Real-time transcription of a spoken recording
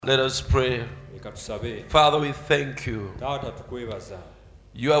Let us pray. Father, we thank you.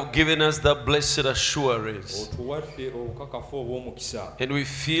 You have given us the blessed assurance, and we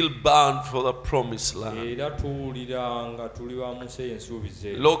feel bound for the promised land.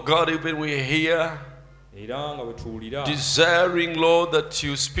 Lord God, even we're here, desiring, Lord, that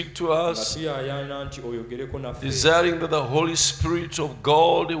you speak to us, desiring that the Holy Spirit of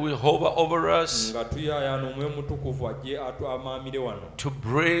God will hover over us, to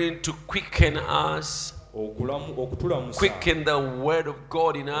bring, to quicken us, quicken the word of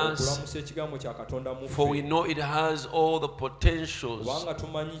God in us, for we know it has all the potentials,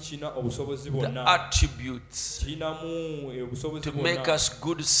 the attributes to make us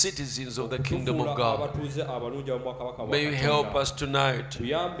good citizens of the kingdom of God. May you help us tonight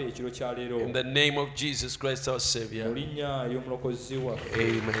in the name of Jesus Christ our Savior. Amen.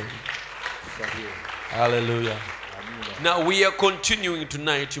 Hallelujah. Now we are continuing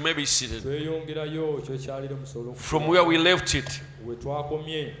tonight. You may be seated. From where we left it,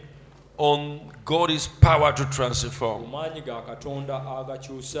 on God's power to transform.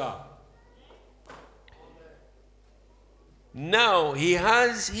 Now he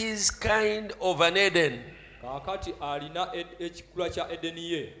has his kind of an Eden.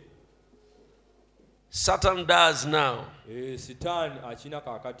 Satan does now.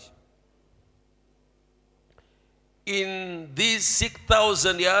 In these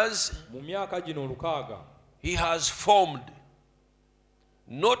 6,000 years, he has formed,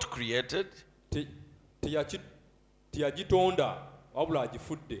 not created,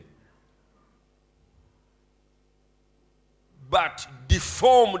 but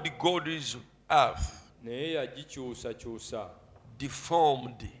deformed God's earth.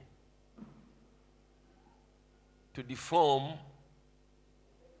 Deformed. To deform.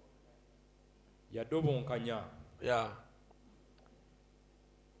 Yeah.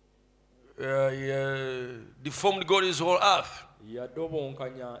 Deformed God's whole earth.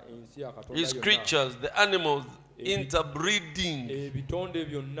 His creatures, the animals, interbreeding,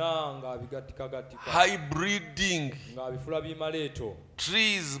 hybriding,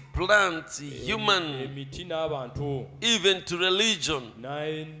 trees, plants, human, even to religion,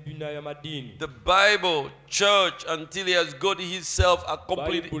 the Bible, church, until he has got himself a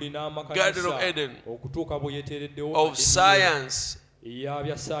complete Garden of Eden, of science,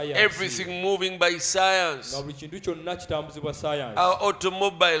 everything moving by science, our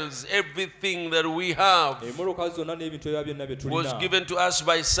automobiles, everything that we have was given to us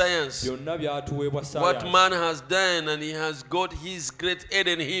by science. What man has done, and he has got his great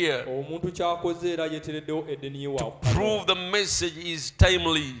Eden here to prove the message is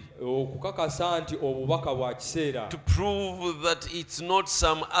timely, to prove that it's not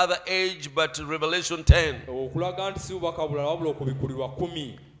some other age but Revelation 10.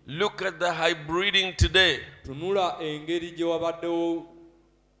 Look at the hybriding today.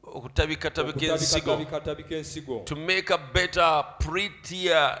 To make a better,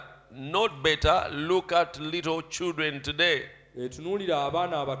 prettier, not better, look at little children today.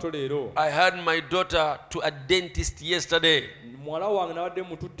 I had my daughter to a dentist yesterday,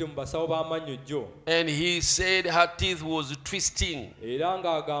 and he said her teeth was twisting.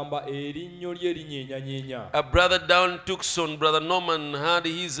 A brother down Tucson, Brother Norman, had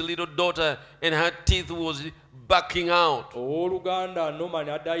his little daughter, and her teeth was backing out. And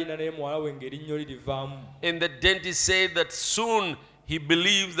the dentist said that soon he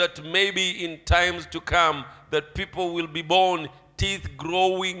believes that maybe in times to come that people will be born teeth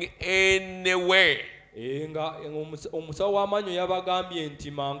growing anywhere.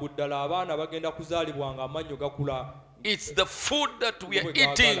 It's the food that we are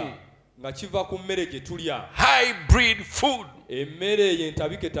eating. Hybrid food.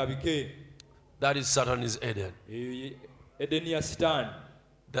 That is Satan's Eden.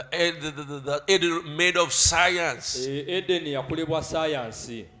 The Eden made of science.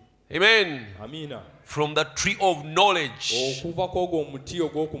 Amen. From the tree of knowledge.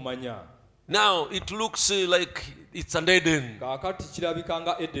 Now it looks like it's an Eden.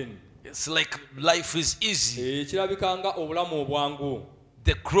 It's like life is easy. The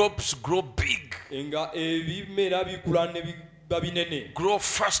crops grow big, grow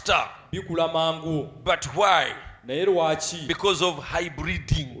faster. But why? Because of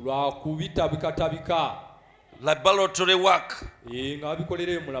hybriding. Laboratory work. And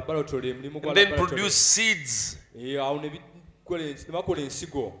then produce seeds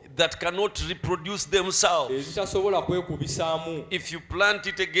that cannot reproduce themselves. If you plant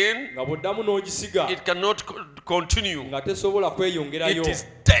it again, it cannot continue. It is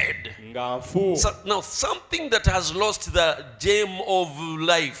dead. So, now something that has lost the gem of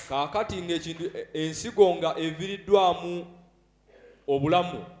life,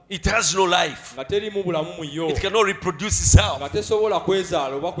 it has no life. It cannot reproduce itself.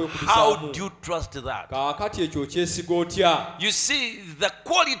 How do you trust that? You see, the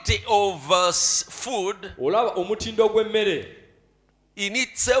quality of food in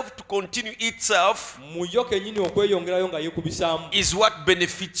itself, to continue itself, is what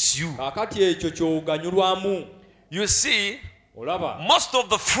benefits you. You see, most of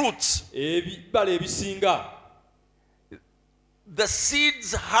the fruits, the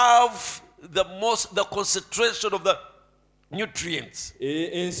seeds have the concentration of the nutrients.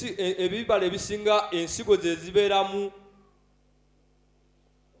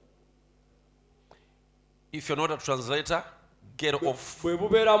 If you're not a translator, get off.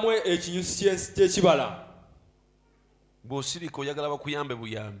 Bw'osirika oyagala bakuyambe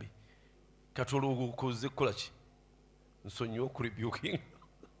buyambi kati olwo okoze kukola ki nsonyiwa okurebuking.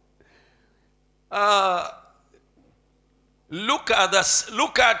 Look at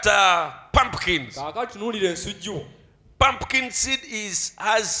pumpkins. Pumpkin seed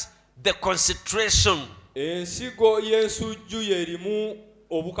has the concentration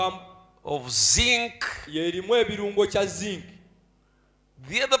of zinc.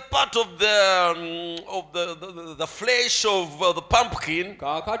 The other part of the flesh of the pumpkin,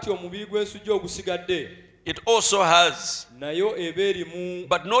 it also has,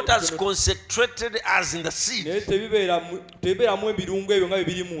 but not as concentrated as in the seed.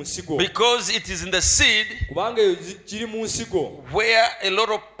 Because it is in the seed where a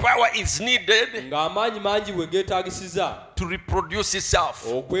lot of power is needed to reproduce itself.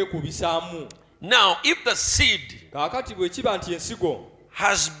 Now, if the seed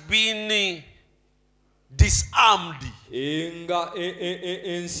has been disarmed,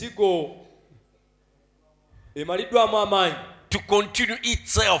 to continue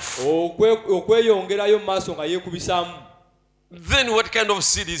itself, then what kind of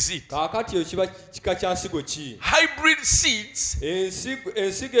seed is it? Hybrid seeds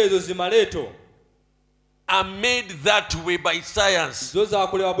are made that way by science, but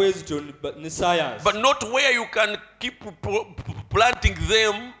not where you can keep planting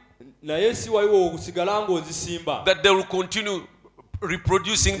them that they will continue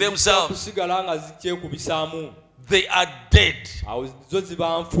reproducing themselves. They are dead.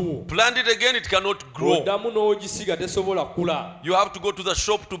 Plant it again, it cannot grow. You have to go to the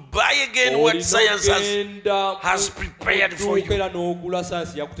shop to buy again what science has prepared for you.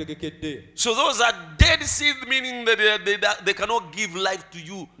 So those are dead seeds, meaning that they cannot give life to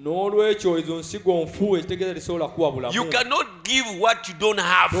you. You cannot give what you don't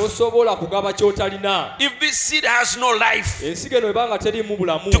have. If this seed has no life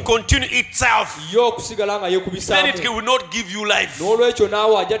to continue itself, then it will not give you life.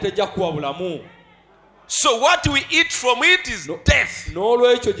 So what we eat from it is death.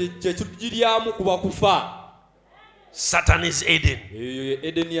 Satan is Eden.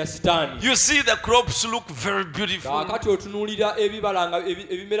 You see, the crops look very beautiful,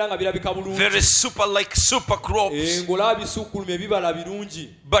 very super crops.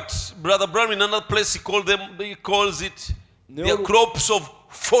 But Brother Brown, in another place, he calls it the crops of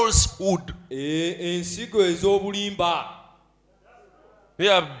falsehood. They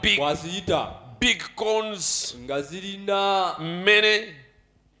are big corns, many.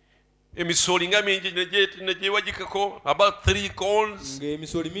 About 3 corns, and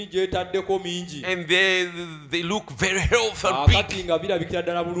they look very healthy and big.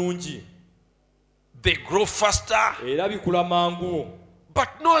 They grow faster,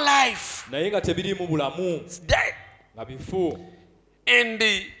 but no life. It's dead. And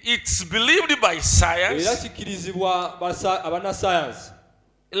it's believed by science,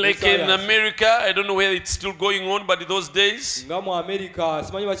 like in America. I don't know whether it's still going on, but in those days, Brother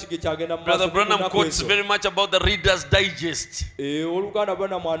Branham quotes very much about the Reader's Digest.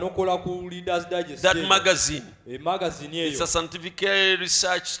 That magazine. It's a scientific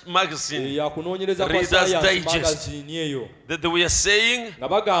research magazine. Reader's Digest. That they were saying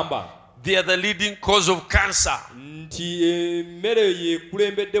they are the leading cause of cancer.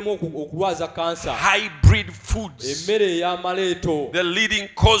 Hybrid foods, the leading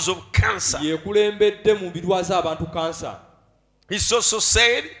cause of cancer. He also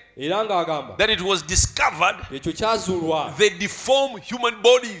said that it was discovered they deform human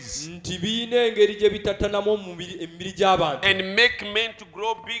bodies and make men to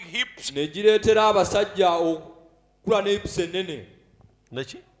grow big hips.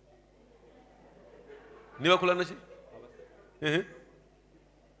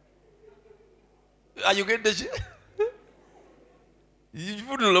 Are you getting this?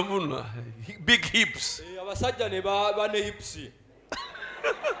 Big hips.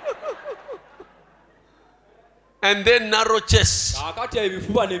 And then narrow chest.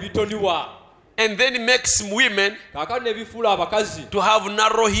 And then it makes women to have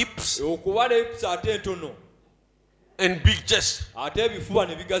narrow hips and big chest.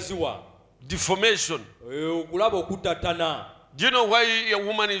 Deformation. Do you know why a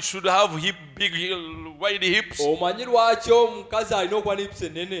woman should have big wide hips?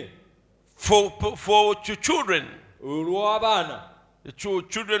 For children.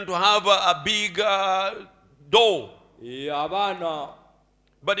 Children to have a big door.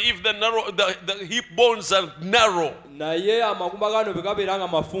 But if the hip bones are narrow,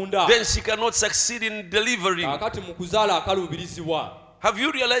 then she cannot succeed in delivery. Have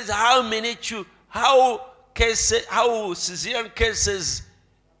you realized how cesarean cases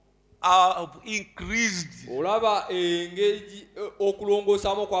are increased?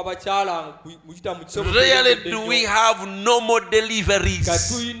 Rarely do we have normal deliveries.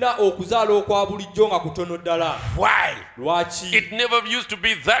 Why? It never used to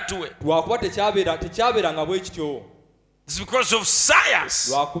be that way. It's because of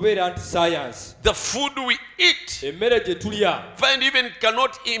science. The food we eat, find even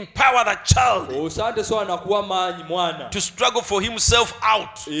cannot empower the child to struggle for himself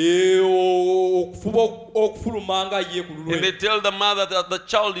out. And they tell the mother that the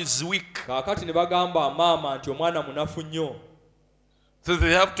child is weak. So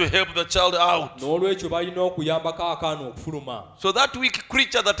they have to help the child out. So that weak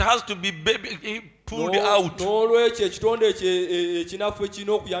creature that has to be pulled out,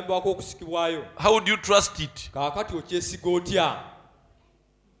 how would you trust it?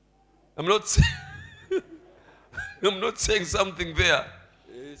 I'm not saying something there.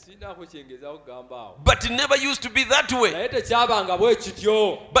 But it never used to be that way.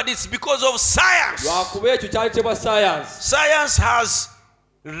 But it's because of science. Science has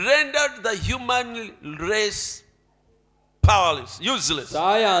rendered the human race powerless, useless.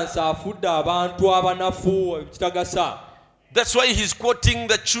 That's why he's quoting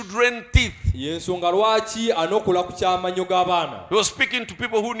the children's teeth. He was speaking to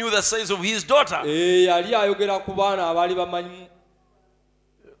people who knew the size of his daughter.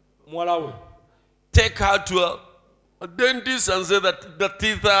 Take her to a dentist and say that the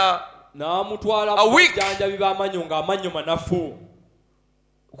teeth are weak.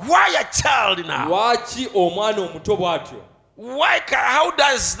 Why a child now? How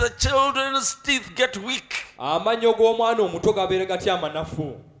does the children's teeth get weak? And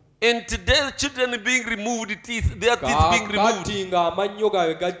today the children being removed teeth, their teeth being removed.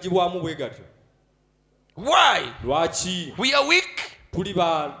 Why? We are weak. We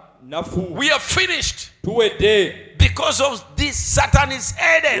are finished because of this Satan's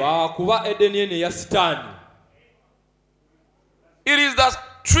Eden. It is the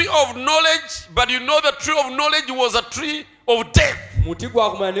tree of knowledge, but you know the tree of knowledge was a tree of death.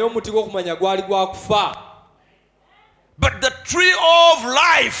 But the tree of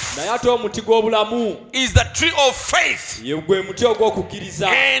life is the tree of faith,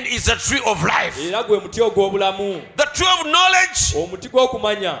 and is the tree of life. The tree of knowledge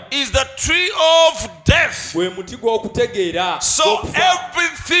is the tree of death. So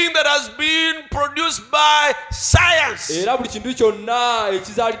everything that has been produced by science,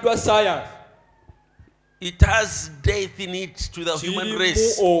 it has death in it to the human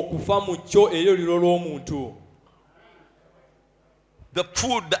race. The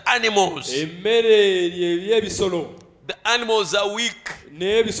food, the animals. The animals are weak.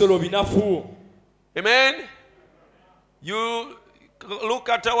 Amen. You look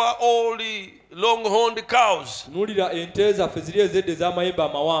at our old long-horned cows.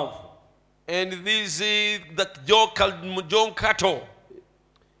 And these the John cattle.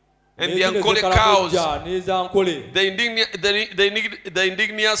 And the Ankole cows. The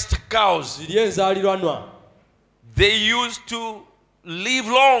indigenous cows. They used to live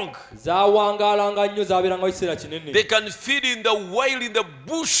long. They can feed in the wild, in the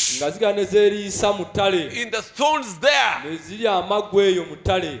bush, in the thorns there.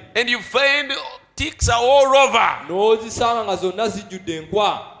 And you find ticks are all over.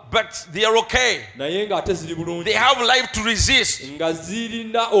 but they are okay. naye ng'ate ziri bulungi. They have life to resist. nga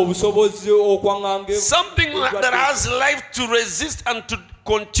zirina obusobozi okwaŋŋanga Something that has life to resist and to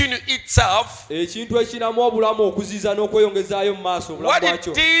continue itself. ekintu ekinamu obulamu okuziiza n'okweyongezaayo mu maaso obulamu What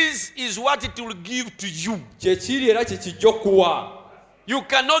bwakyo it is what it will give to you. kyekiri era kyekijja okuwa. You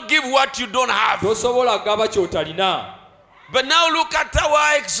cannot give what you don't have. tosobola gaba ky'otalina. But now look at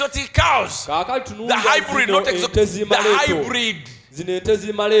our exotic cows. kaakati The tunuulira hybrid, zino not exotic, ente the zimaleeto. hybrid. zino ente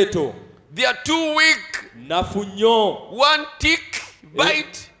zimaleeto They are too weak. nafu nnyo. One tick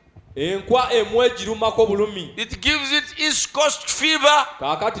bite, enkwa emu egirumako bulumi. it gives it East Coast fever.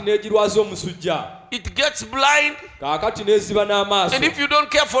 kaakati n'egirwaza omusujja. It gets blind. kaakati n'eziba n'amaaso. And if you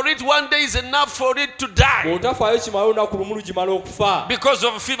don't care for it, one day is enough for it to die bw'otafaayo kimala olunaku lumu lugimala okufa because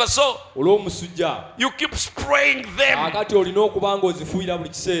of fever. So olw'omusujja. you keep spraying them kaakati olina okuba ng'ozifuuyira buli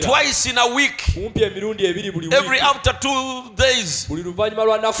kiseera. twice in a week, kumpi emirundi ebiri buli every wiiki. after 2 days. buli luvannyuma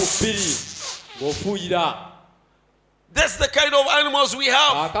lwa nnaku bbiri ng'ofuuyira. That's the kind of animals we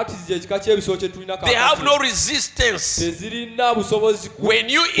have. kaakati ekika ky'ebisolo kye tulina They have kaakati no resistance. tezirina busobozi When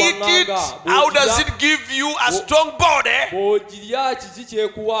you eat it, how does it give you a strong body bw'ogirya kiki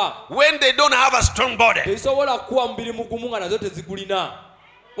kyekuwa. when they don't have a strong body? tezisobola kukuwa mubiri mugumu nga nazo tezigulina.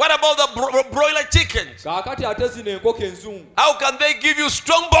 What about the broiler chickens? kaakati ate zino enkoko enzungu How can they give you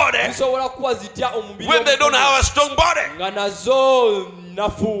strong body zisobola kukuwa zitya omubiri when they don't omugumu have a strong body? nga nazo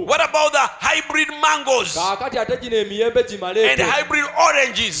nafu. What about the hybrid mangoes kaakati ate gino emiyembe and gimaleeto hybrid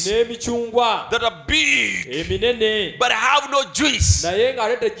oranges n'emikyungwa that are big eminene but have no juice naye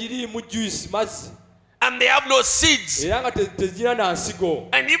ng'ate tegiriimu juice mazzi and they have no seeds? era nga tezirina na nsigo.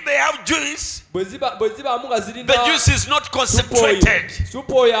 And if they have juice, bwe zibaamu nga zirina the juice is not concentrated.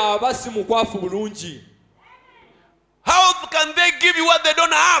 supu oyo aba si mukwafu bulungi. How can they give you what they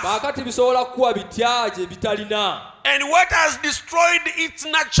don't have? kaakati bisobola kukuwa bitya gye bitalina. And what has destroyed its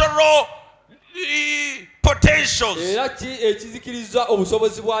natural potentials? era ki ekizikiriza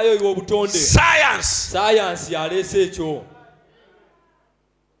obusobozi bwayo obw'obutonde? Science. saayansi yaleese ekyo.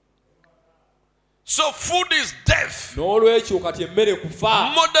 So food is death. n'olwekyo kati emmere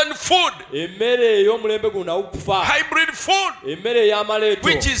kufa. Modern food, emmere ey'omulembe guno nawo kufa. hybrid food, emmere ey'amaleeto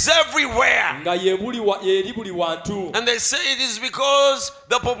which is everywhere. nga yeri buli wantu. And they say it is because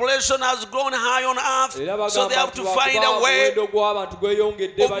the population has grown high on earth, era so they have to bagamba find a way omuwendo gw'abantu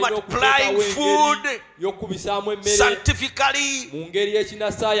gweyongedde of balina multiplying okuteekawo food engeri y'okubisaamu emmere scientifically mu ngeri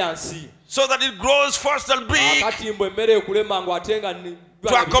y'ekina saayansi. so that it grows fast and big akati mbwe emmere ekulema ngu ate nga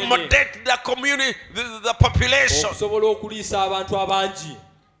to accommodate the community, the population. okusobola okuliisa abantu abangi.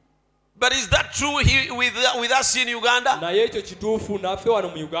 But is that true with us in Uganda? naye ekyo kituufu naffe wano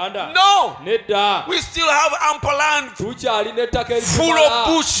mu Uganda? No. nedda. We still have ample land tukyali n'ettaka full of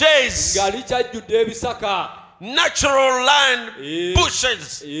bushes, nga likyajjudde ebisaka. natural land,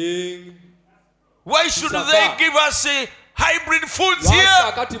 bushes. Why should they give us hybrid foods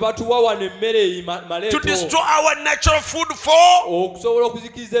here kakati batuwa wano emmere to maleeto destroy our natural food for? okusobola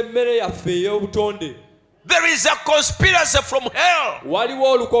okuzikiriza emmere yaffe ey'obutonde. There is a conspiracy from hell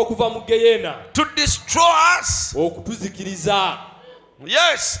waliwo oluka okuva mu geyeena to destroy us. okutuzikiriza.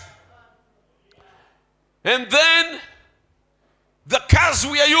 Yes. And then the cars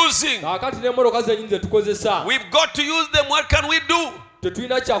we are using, kaakati n'emmotoka zennyini ze tukozesa we've got to use them. What can we do?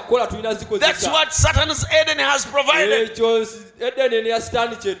 tetulina kyakukola tulina That's zikozesa. what Satan's Eden has provided. ekyo edeni ya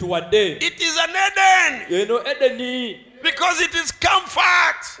sitaani kyetuwadde. It is an Eden eno edeni because it is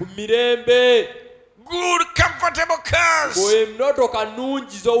comfort, ku mirembe good, comfortable cars, emmotoka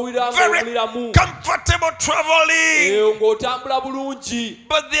nnungi z'owulira very ng'owuliramu comfortable traveling, ng'otambula bulungi.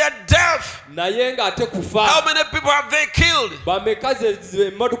 but they are deaf. naye ng'ate kufa. How many people have they killed bameka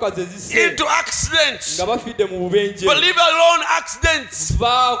emmotoka ze zisse into accidents? nga bafidde mu bubenje. But leave alone accidents.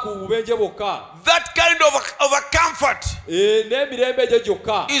 va ku bubenje bwokka. That kind of a comfort n'emirembe egyo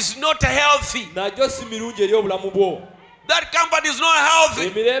gyokka is not healthy. nagyo si mirungi eri obulamu bwo. That comfort is not healthy.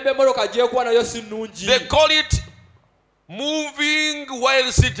 emirembe emmotoka gyekuba nayo si nnungi. They call it moving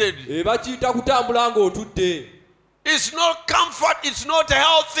while seated. bakiyita kutambula ng'otudde. It's not comfort, it's not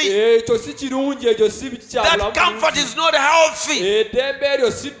healthy. ekyo si kirungi, ekyo si That comfort is not healthy. eddembe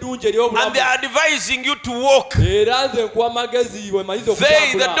eryo si ddungi eri And they obulamu. are advising you to walk. era nze nkuwa amagezi wemanyiza The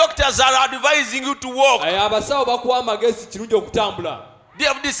okutambula. doctors are advising you to walk. abasawo bakuwa amagezi kirungi okutambula. They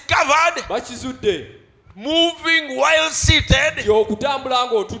have discovered bakizudde moving while seated okutambula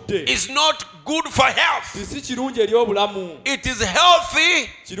ng'otudde is not good for health. si kirungi eri obulamu. It is healthy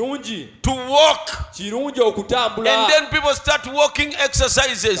kirungi to walk. kirungi okutambula. And then people start walking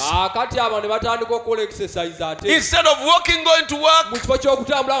exercises. kati abo ne batandika okukola exercise ate Instead of walking, going to mu work, kifo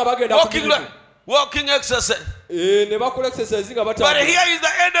ky'okutambula nga bagenda ku walking, mirimu. walking exercise. ne bakola exercise nga But batambula. here is the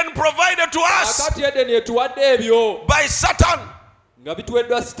Eden provided to us Akati Eden etuwadde ebyo by Satan. nga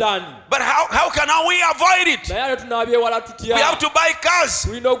bituweddwa Sitaani. But how can we avoid it? Naye ate tunabyewala tutya? We have to buy cars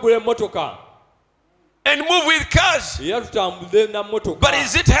Tulina okugula emmotoka and move with cars. era tutambuze na mmotoka. But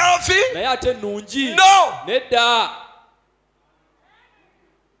is it healthy? Naye ate nnungi? No. Nedda.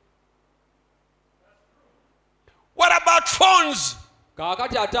 What about phones?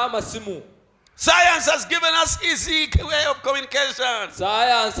 Kaakati ate amasimu. Science has given us easy way of communication.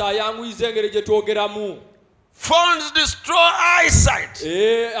 Saayansi ayanguyiza engeri gye twogeramu. Phones destroy eyesight.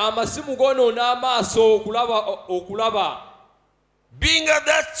 Amasimu goonoona amaaso okulaba. Being at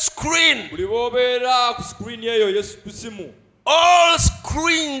that screen, Buli bw'obeera ku screen eyo ku simu. all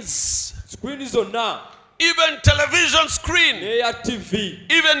screens, Screen zonna, even television screen, n'eya TV,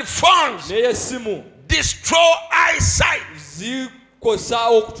 even phones, n'ey'essimu destroy eyesight. zikosa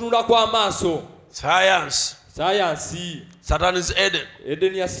okutunula kw'amaaso. Science. Saayansi, Satan is Eden.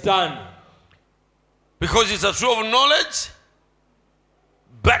 Edeni ya Sitaani. Because it's a tree of knowledge,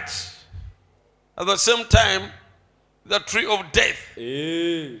 but at the same time, the tree of death.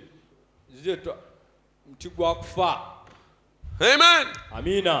 Zireetwa muti gwa kufa. Amen.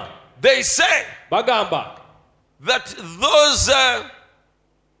 Amiina. They say Bagamba that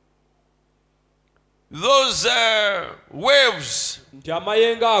those waves, nti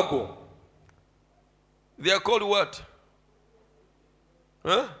amayengo ago they are called what?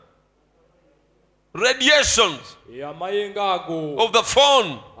 Huh? Radiations amayengo ago of the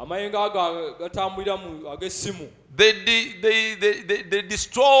phone. amayengo ago gatambulira mu ag'essimu. They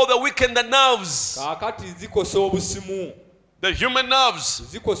destroy the weak and the nerves, Kaakati zikosa obusimu. the human nerves.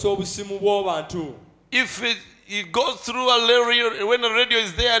 Zikosa obusimu bw'abantu. If it goes through a radio, when a radio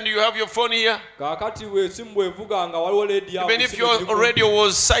is there and you have your phone here, Kaakati weesimu bwevuga nga waliwo leediyo. even if your radio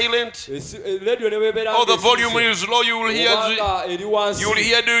was silent leediyo ne bwebeera or the volume is low, you will hear eri wansi.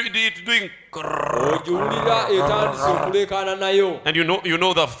 it doing. Ogiwulira etandise okuleekaana nayo. And you know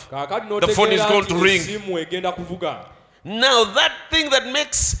Kaakati the phone is n'otegeera going to nti ring. essimu egenda kuvuga. Now that thing that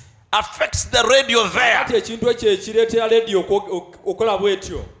affects the radio there, Kati ekintu ekyo ekireetera leediyo okola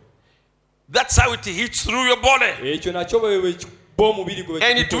bw'etyo. that's how it hits through your body. Ekyo nakyo bwe kiba omubiri gwe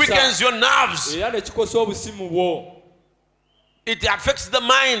And it weakens your nerves. era ne kikosa obusimu bwo. It affects the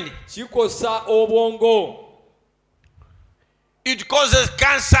mind. Kikosa obwongo. It causes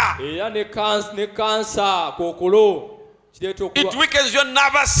cancer. Era ne kansa kookolo kireeta It okuba. weakens your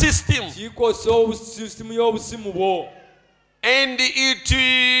nervous system. Kikosa sisitimu y'obusimu bwo. And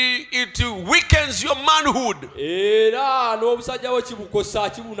it weakens your manhood Era n'obusajja bwo kibukosa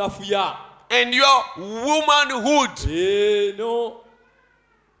kibunafuya. and your womanhood.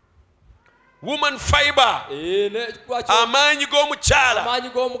 Woman fiber. Amaanyi g'omukyala. Amaanyi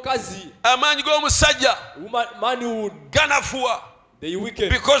g'omukazi. Amaanyi g'omusajja. Manhood. Ganafuwa. They weaken.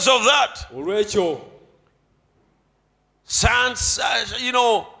 Because of that. Olw'ekyo. Satan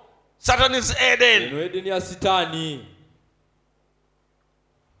is Eden. Eno Edeni ya Sitaani.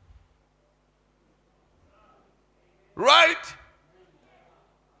 Right?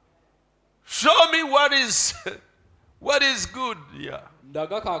 Show me what is good. Yeah.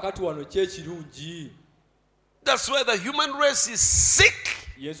 Ndaga kaakati wano kyekirungi. That's why the human race is sick.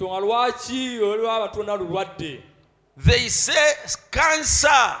 Yensonga lwaki olw'abatonda lulwadde. They say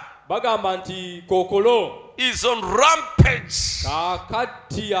cancer Bagamba nti kookolo is on rampage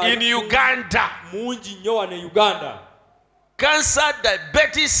kaakati in Uganda. mungi nnyo wano e Uganda. Cancer,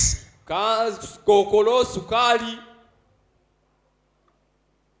 diabetes, Kookolo, sukaali.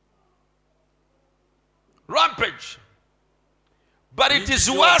 rampage. But it is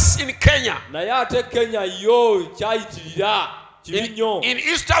worse in Kenya. Naye ate Kenya yo kyayitirira kibi nnyo. In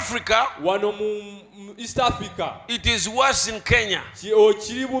East Africa, Wano mu East Africa it is worse in Kenya.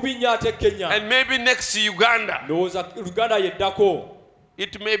 kiri bubi nnyo ate Kenya. And maybe next to Uganda. Ndowooza Uganda yeddako.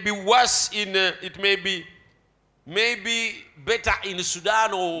 It may be worse it may be maybe better in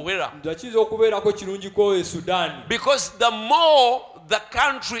Sudan or where. Kiyinza okubeerako kirungiko e Sudan. Because the more the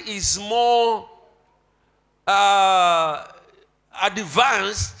country is more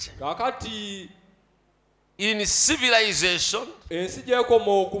advanced Kakati in civilization, ensi gyekoma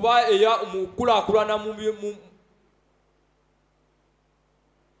okuba eya mukulaakulana mu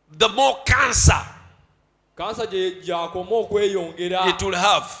the more cancer kansa gyakoma okweyongera. it will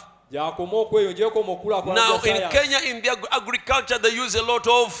have. Gyakoma okweyongera okulaakulana. Now in Kenya, in their agriculture, they use a lot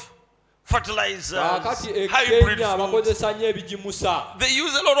of fertilizers, hybrid Kenya food. bakozesa nnyo ebigimusa. They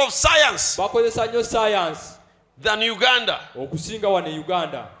use a lot of science Bakozesa nnyo science than Uganda. okusinga wano e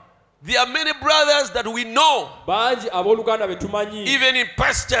Uganda. There are many brothers that we know, bangi abooluganda be tumanyi, even in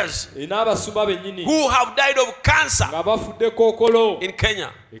pastors, n'abasumba bennyini who have died of cancer nga bafudde kookolo in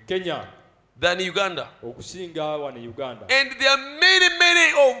Kenya e Kenya than Uganda. okusinga wano e Uganda. And there are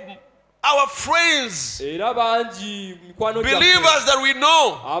many of our friends, Era bangi mikwano gyaffe believers that we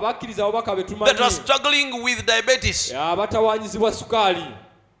know, abakkiriza ababaka be that are tumanyi struggling with diabetes. abatawaanyizibwa sukaali.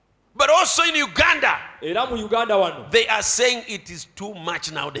 But also in Uganda, Era mu Uganda wano they are saying it is too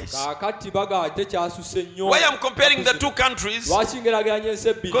much nowadays. kaakati baga tekyasusse nnyo. Why I'm comparing the two countries, Lwaki ngerageranya ensi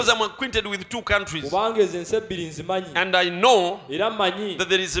ebbiri? because I'm acquainted with two countries. Kubanga ezo ensi ebbiri nzimanyi. And I know Era mmanyi that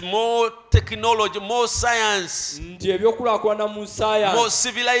there is more technology, more science, nti ebyokulaakulana mu more saayansi,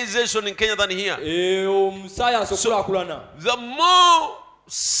 civilization in Kenya than here. mu saayansi okulaakulana. The more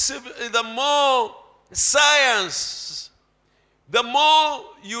science, the more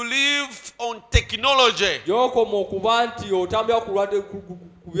you live on technology, Gy'okoma okuba nti otambula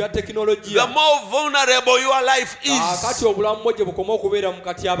ku bya the tekinologiya, more vulnerable your life kaakati is. obulamu bwo gye bukoma okubeera mu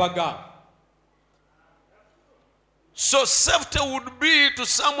katyabaga. So safety would be to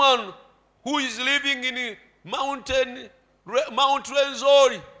someone who is living in Mount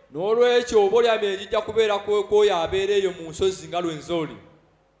Rwenzori. N'olwekyo oba olyami ejijja kubeera kwoyo abeera eyo mu nsozi nga Lwenzori.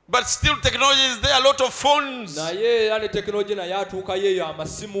 But still technology is there, a lot of phones. Naye era ne tekinologiya naye atuukayo eyo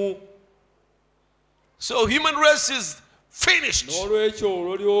amasimu. So human race is finished. N'olwekyo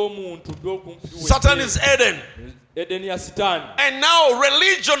olwoli omuntu Satan is Eden. Edeni ya Sitaani. And now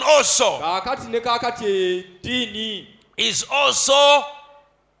religion also Kaakati ne kaakati eddiini is also,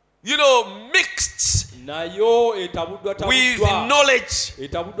 mixed nayo with etabuddwatabuddwa. knowledge.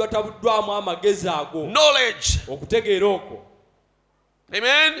 Etabuddwatabuddwamu amagezi ago. Knowledge. Okutegeera okwo.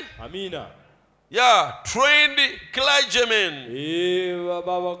 Amen. Amiina. Yeah, trained clergymen,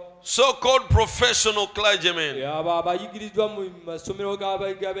 so-called professional clergymen. Abayigiriddwa mu masomero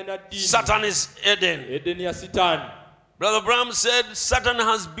g'abenaddiini. Satan is Eden. Edeni ya Sitaani. Brother Bram said Satan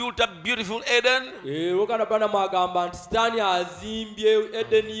has built a beautiful Eden, Oluganda Branham agamba nti Sitaani azimbye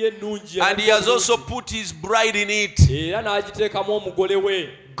Edeni ye ennungi. and he has also put his bride in it. Era n'agiteekamu omugole we.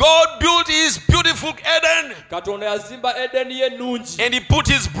 God built his beautiful Eden, Katonda yazimba Edeni ye ennungi. and he put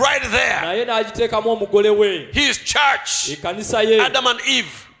his bride there. Naye n'agiteekamu omugole we. His church, Ekkanisa ye. Adam and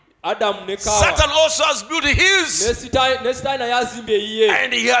Eve. Adamu ne Kaawa. Satan also has built his, Ne Sitaani naye azimbye eyiye.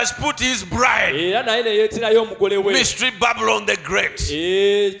 and he has put his bride. Era naye ne yeeterayo omugole we. Mystery Babylon the Great.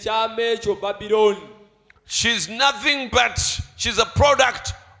 Ekyama ekyo Babilooni. She's nothing but she's a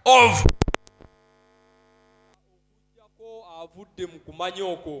product of Avudde mu kumanya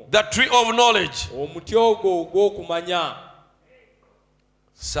okwo. the tree of knowledge. Omuti ogwo ogw'okumanya.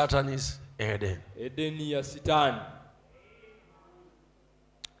 Satan is Eden. Edeni ya Sitaani.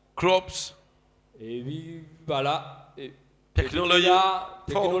 Crops, Ebibala. technology,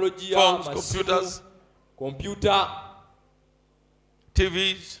 Tekinologiya. phones, Masimu, computers, kompyuta.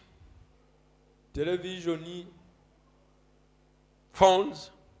 TVs, Televisioni. phones,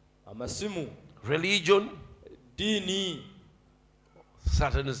 Amasimu. religion. Diini.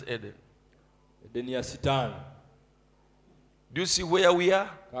 Satan is Eden. Edeni ya Sitaani. Do you see where we are?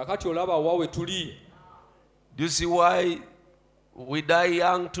 Kaakati olaba wa we tuli. Do you see why we die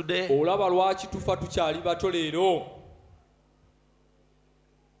young today? Olaba lwaki tufa tukyali bato leero.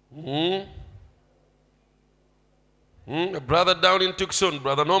 A brother down in Tucson,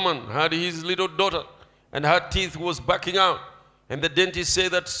 Brother Norman, had his little daughter and her teeth was backing out. And the dentist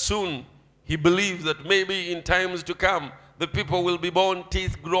said that soon he believes that maybe in times to come the people will be born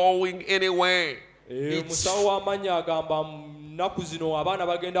teeth growing anyway. Musawo w'amannyo agamba nnaku zino abaana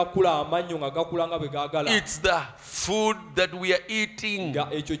bagenda kukula amannyo nga gakula nga bwe gaagala. It's the food that we are eating. Nga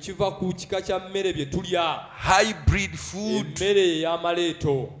ekyo kiva ku kika kya mmere bye tulya. Hybrid food. Emmere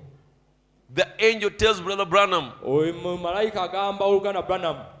ey'amaleeto. The angel tells Brother Branham, Malayika agamba oluganda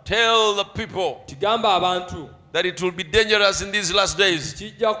Branham, tell the people tigamba abantu that it will be dangerous in these last days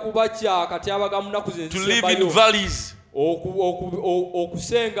kijja kuba kya katyabaga mu nnaku zino to live in valleys,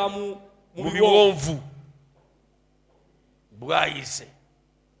 okusenga mu biwonvu bwayise,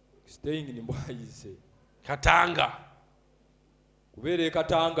 staying in Bwayise, Katanga, kubeera e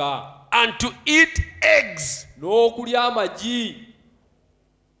Katanga, and to eat eggs n'okulya amagi.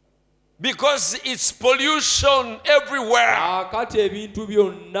 because it's pollution everywhere. Akati ebintu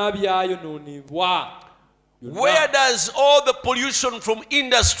byonna byayonoonebwa. Where does all the pollution from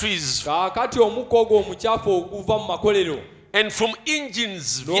industries, Kaakati omukka ogwo omukyafu oguva mu makolero And from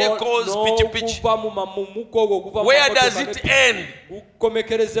engines, vehicles, pitch. Where does it end?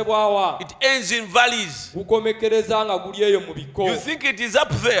 It ends in valleys. You think it is up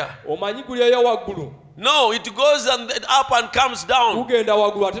there? No, it goes up and comes down.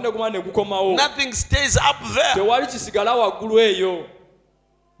 Nothing stays up there.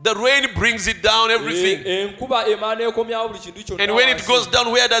 The rain brings it down, everything. And when it goes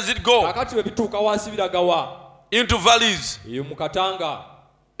down, where does it go? Into valleys.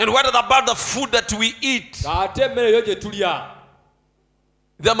 And what about the food that we eat?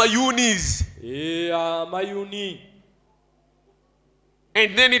 The mayonnaise.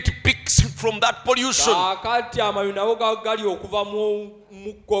 And then it picks from that pollution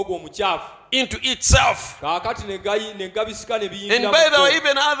into itself. And by the way,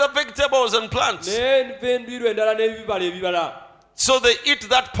 even other vegetables and plants. So they eat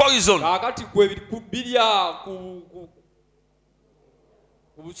that poison.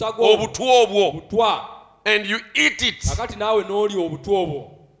 And you eat it.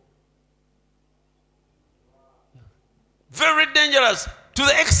 Very dangerous. To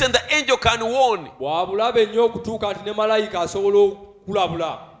the extent the angel can warn.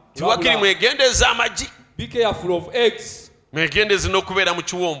 Be careful of eggs.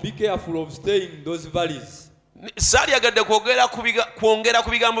 Be careful of staying in those valleys. I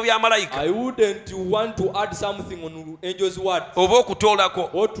wouldn't want to add something on angel's word or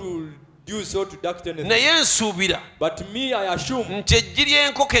to use or to duct anything. But me, I assume that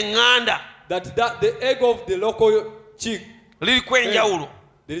the egg of the local chick, there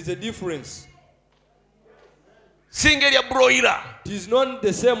is a difference. It is not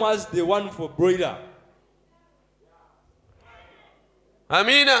the same as the one for broiler.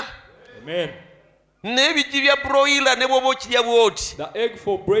 Amina. Amen. The egg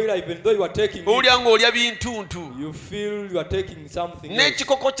for broiler, even though you are taking it, you feel you are taking something else.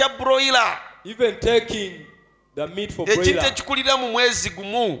 Even taking the meat for broiler,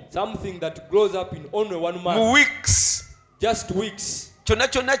 something that grows up in only 1 month, just weeks.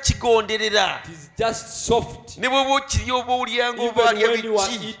 It is just soft. Even when you are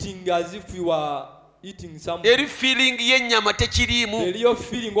eating as if you are eating something, the real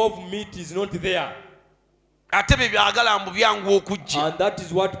feeling of meat is not there. And that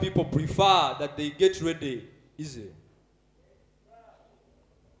is what people prefer, that they get ready easy.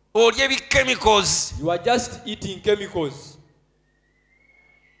 You are just eating chemicals.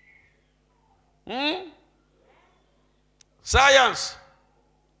 Science.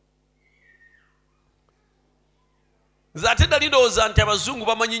 Yeah, I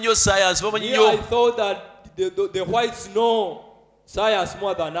thought that the whites know science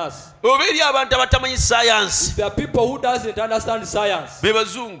more than us. If there are people who doesn't understand science, it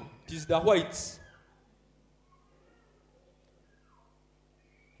is the whites.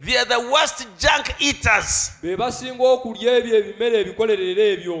 They are the worst junk eaters.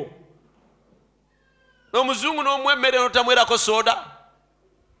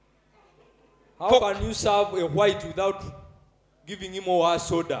 How can you serve a white without giving him or her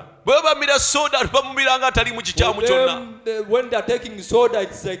soda? When they are taking soda,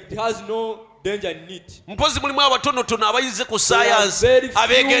 it's like it has no danger in it. They are very few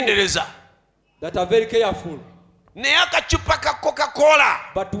that are very careful.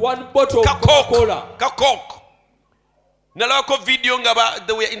 But one bottle of Coca-Cola.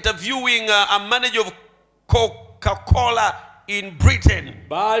 They were interviewing a manager of Coca-Cola in Britain.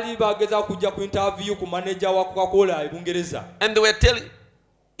 And they were telling,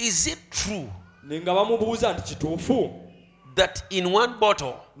 is it true that in one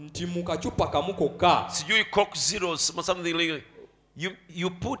bottle, you Coke Zero, something like you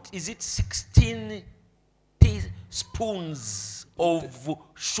put, is it 16 teaspoons of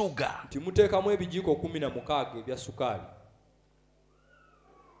sugar?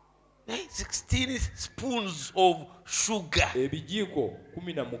 16 spoons of sugar.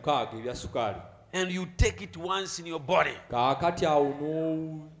 And you take it once in your body. What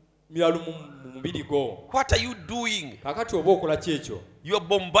are you doing? You are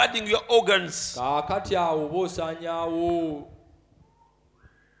bombarding your organs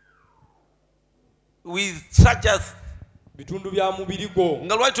with such as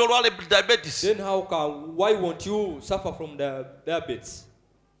diabetes. Then why won't you suffer from the diabetes?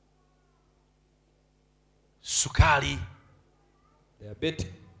 Sukari, diabetes,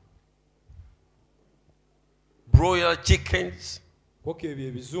 broiler chickens,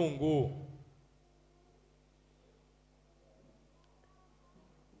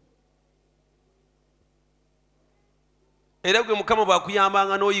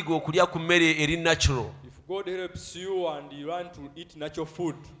 if God helps you and you learn to eat natural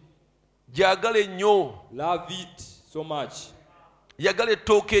food. Jagale nnyo. Love it so much. Yagala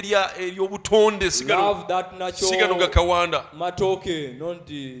ettooke ery'obutonde sigano ga kawanda. Matoke, not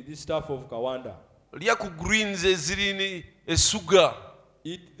this stuff of kawanda. Lya ku greens ezirina essuga.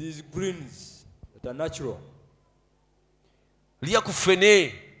 Eat these greens that are natural. Lya ku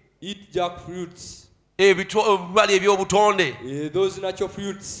fene. Eat jackfruits. Ebibala eby'obutonde. Those natural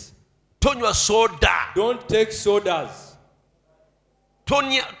fruits. Tonywa soda. Don't take sodas.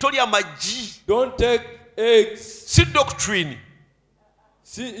 Tolya magi. Don't take eggs. Si doctrine.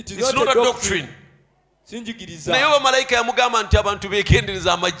 It is it's not a doctrine. Naye bamalayika yamugamba nti abantu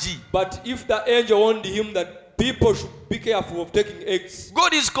beekendereza amagi. But if the angel warned him that people should be careful of taking eggs.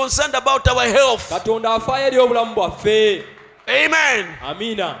 God is concerned about our health. Katonda afaayo eri obulamu bwaffe. Amen.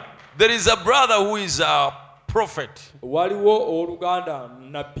 Amina. There is a brother who is a prophet. Waliwo oluganda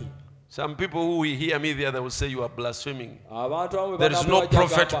nabbi. Some people who will hear me there, they will say you are blaspheming. There is no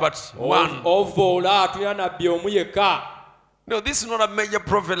prophet but one. No, this is not a major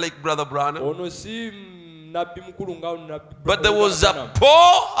prophet like Brother Branham. But there was a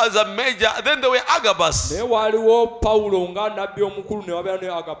Paul as a major, then there were Agabus.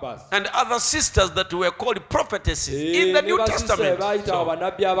 And other sisters that were called prophetesses in the New Testament.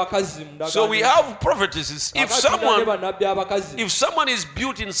 So we have prophetesses. If someone is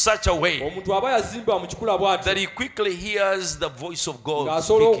built in such a way that he quickly hears the voice of God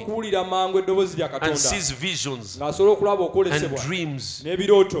speaking and sees visions and dreams,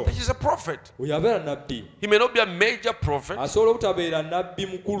 that is a prophet. He may not be a major prophet, but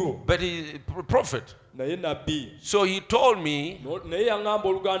he is a prophet. So he told me,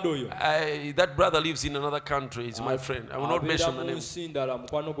 that brother lives in another country, he's my friend. I will not mention the name.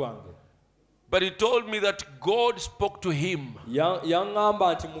 But he told me that God spoke to him and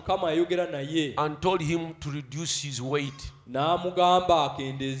told him to reduce his weight.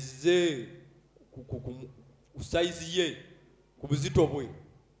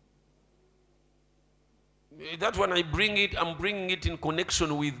 That's when I bring it, I'm bringing it in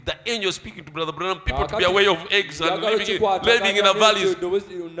connection with the angel speaking to Brother Branham, people to be aware of eggs and living in the valleys.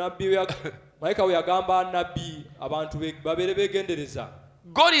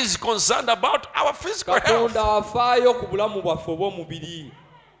 God is concerned about our physical health.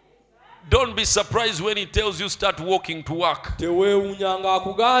 Don't be surprised when he tells you start walking to work.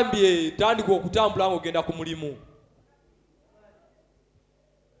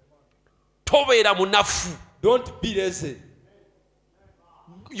 Tobeera munafu. Don't be lazy.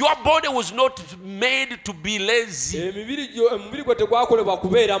 Your body was not made to be lazy.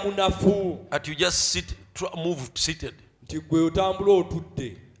 That you just sit, move seated.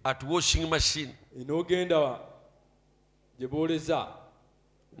 At washing machine.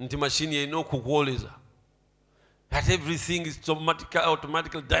 Nti machine yeno kukwoleza. That everything is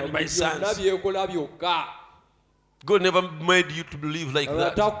automatically done by science. God never made you to believe like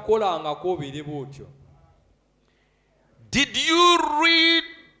that. Did you read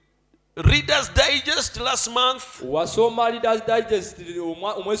Reader's Digest last month?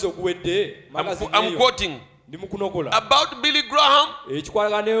 I'm quoting about Billy Graham,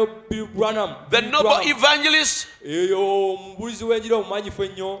 the noble evangelist.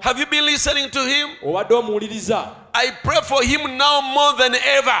 Have you been listening to him? I pray for him now more than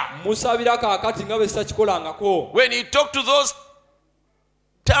ever. When he talked to those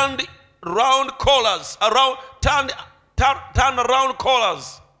turned round collars, turned around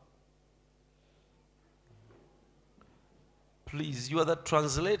collars. Please, you are the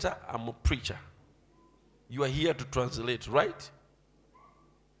translator, I'm a preacher. You are here to translate, right?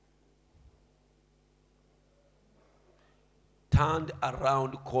 Turned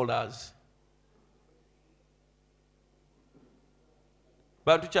around collars.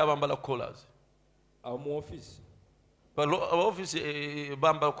 Bantu chabambala collars. Our office. But our office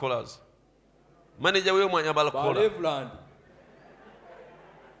bambala collars. Manager we mwanya bala collar.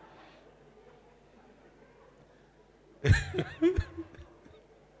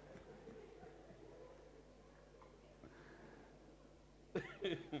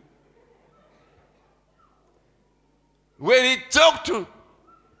 When he talked to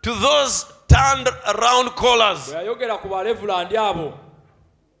those turned around collars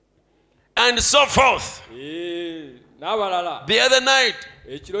and so forth, the other night,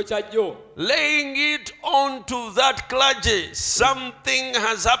 laying it onto that clergy, something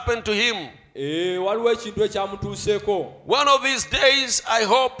has happened to him. One of these days, I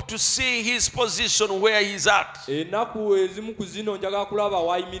hope to see his position where he's at.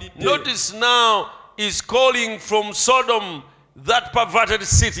 Notice now, he's calling from Sodom, that perverted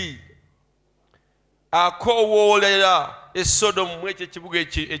city. akowoolera Sodom mwekyo ekibuga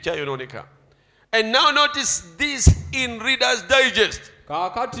ekyayonooneka. And now notice this in Reader's Digest.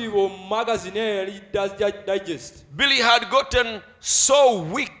 Kakati wo magazine Reader's Digest. Billy had gotten so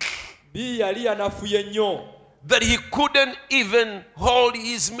weak that he couldn't even hold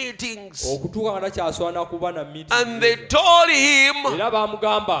his meetings. And they told him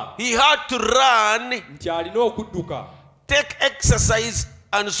he had to run, take exercise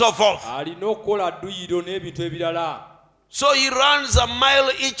and so forth. So he runs a mile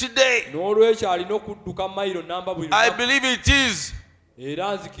each day. I believe it is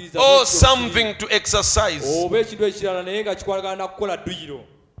something to exercise.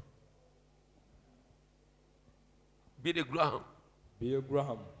 Billy Graham.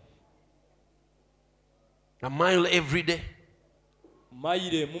 A mile every day. By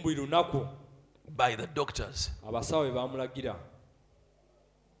the doctors.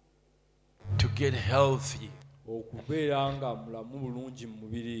 To get healthy.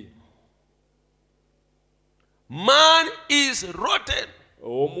 Man is rotten.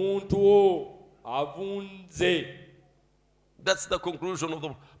 That's the conclusion of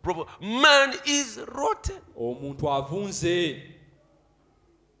the prophet. Man is rotten.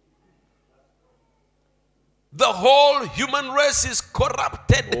 The whole human race is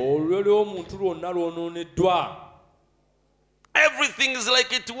corrupted. Everything is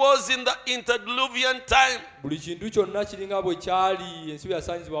like it was in the antediluvian time.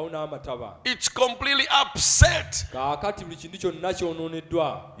 It's completely upset.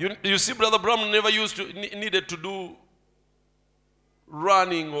 You see, Brother Branham never needed to do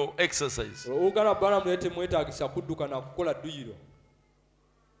running or exercise.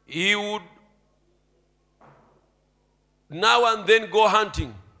 He would now and then go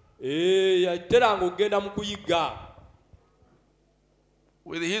hunting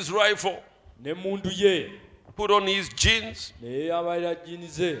with his rifle, put on his jeans. He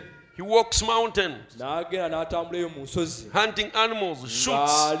walks mountains, hunting animals,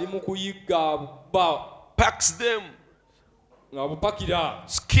 shoots, packs them,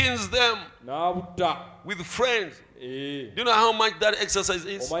 skins them with friends. Do you know how much that exercise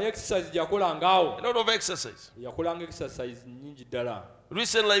is? A lot of exercise.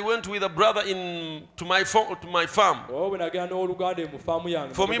 Recently, I went with a brother to my farm.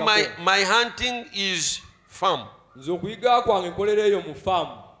 For me, my hunting is farm.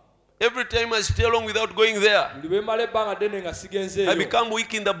 Every time I stay long without going there, I become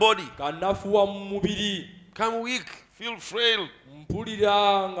weak in the body. Become weak, feel frail.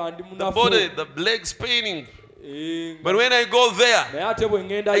 The body, the legs paining. But when I go there, I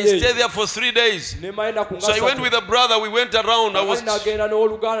stay there for 3 days. So I went with a brother, we went around. I was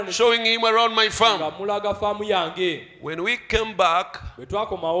showing him around my farm. When we came back,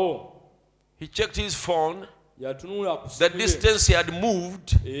 he checked his phone. The distance he had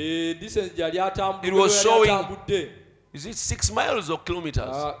moved, it was showing, is it 6 miles or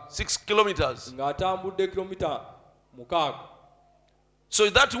kilometers? 6 kilometers. So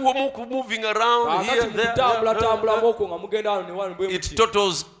that moving around here, there, it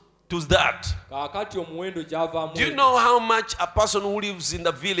totals to that. Do you know how much a person who lives in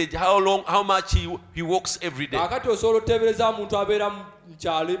the village, how much he walks every day?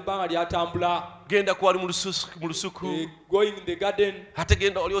 Genda kwali mu lusuku, going in the garden, ate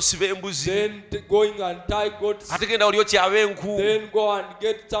genda oli osiba embuzi, then going and tie goats, ate genda oli okyaba enku, then go and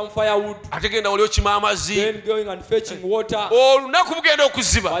get some firewood, ate genda oli okima amazzi, then going and fetching water. Olunaku bugenda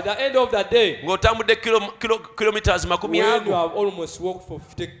okuziba. By the end of the day, ng'otambudde kilometers 50. When you have almost walked for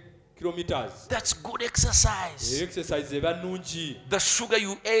 50 kilometers. That's good exercise. The sugar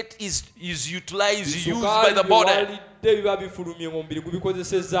you ate is utilized, used by the body. The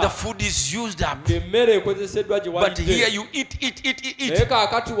food is used up. But here you eat.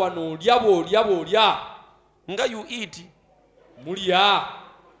 Nga you eat.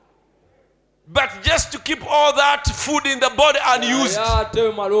 But just to keep all that food in the body unused.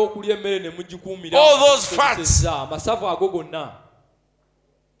 All those fats.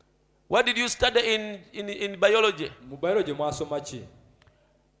 What did you study in biology?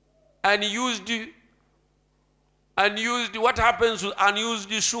 Unused, what happens with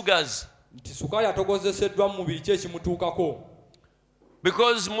unused sugars?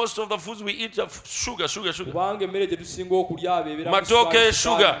 Because most of the foods we eat are sugar. Matoke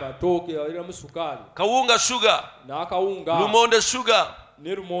sugar. Kawunga sugar. Lumonde sugar.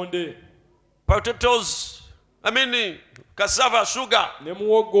 Potatoes. Cassava sugar.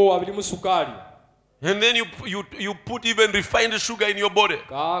 And then you put even refined sugar in your body.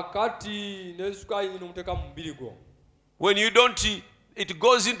 When you don't it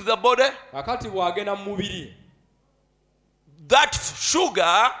goes into the body. Kakati bwagenda mu mubiri. That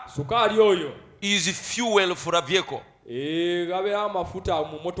sugar Sukali oyo is fuel for a vehicle. Gabeera amafuta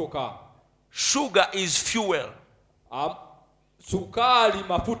mu motoka. Sugar is fuel. Sukali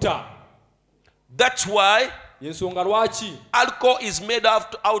mafuta. That's why yensonga lwaki alcohol is made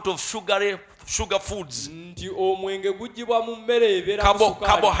out of sugar foods. Nti omwenge gujibwa mu mmere ebeera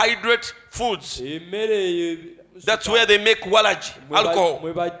carbohydrate foods. That's where they make walaji, alcohol.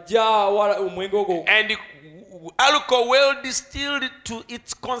 And alcohol well distilled to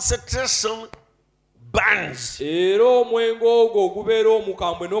its concentration burns. It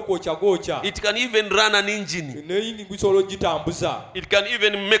can even run an engine. It can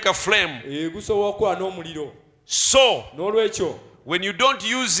even make a flame. So when you don't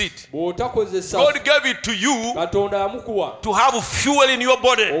use it, God gave it to you to have fuel in your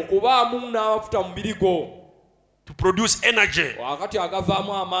body, to produce energy,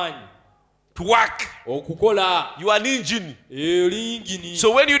 to work. You are an engine.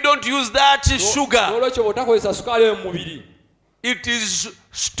 So when you don't use that sugar, it is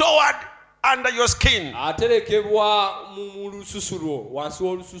stored under your skin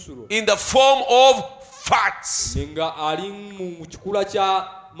in the form of fats.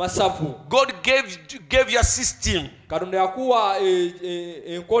 God gave you a system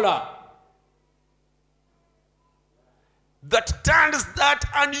that turns that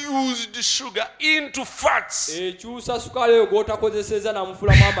unused sugar into fats,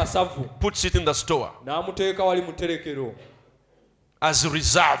 puts it in the store as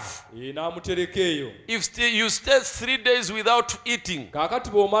reserve. If you stay 3 days without eating, your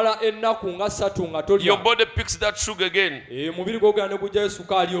body picks that sugar again,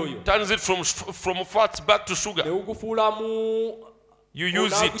 turns it from fats back to sugar. You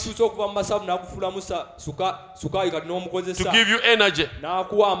use it to give you energy.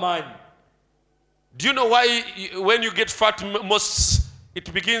 Do you know why when you get fat most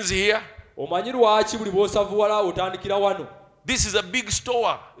it begins here? This is a big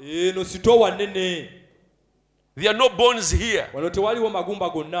store. There are no bones here.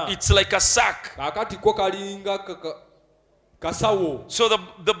 It's like a sack. So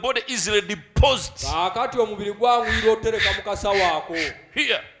the body easily deposits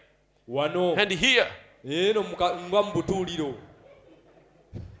here and here.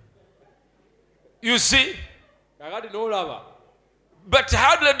 You see? But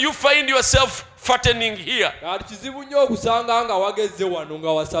how did you find yourself fattening here? There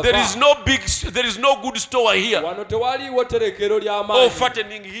is no good store here. Oh,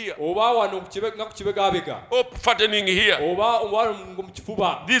 fattening here. Oh, fattening here.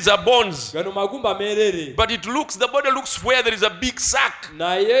 These are bones. But the body looks where there is a big sack.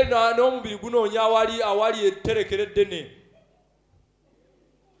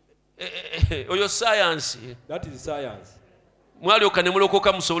 Your science. That is science. Mwalyoka ne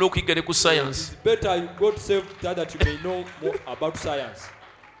mulokoka musobole okuyiga ne ku science. It's better you got saved that you may know more about science.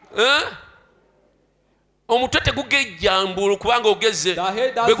 Omutwe tegugejja mbulu kubanga ogeze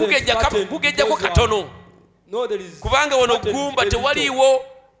bwe gugejjako katono kubanga wano gumba tewaliwo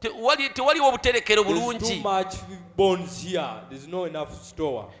obuterekero bulungi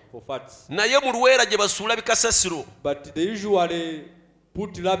naye mu Lwera gye basuula bikasasiro but they usually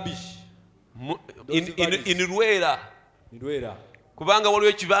put rubbish in Lwera kubanga waliwo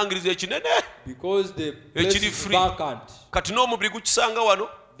ekibangirizo ekinene ekiri free kati n'omubiri gukisanga wano.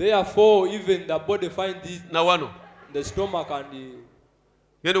 Therefore even the body find this na wano the stomach and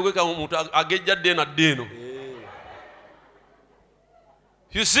yendo kweka omuntu agejja ddeeno ddeeno.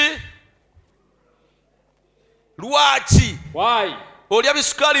 You see? Lwaki? Why? Olya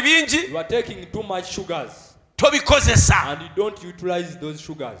bisukaali bingi. You are taking too much sugars. Tobikozesa. And you don't utilize those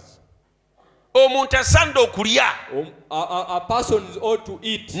sugars. Omuntu asanda okulya. A person ought to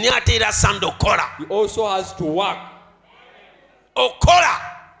eat. Ne ate era asanda okola. He also has to work. Okola.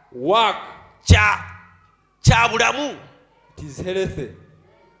 Work. Kya bulamu. It is healthy.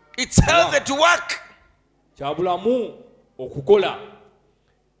 It's healthy to work. Kya bulamu okukola.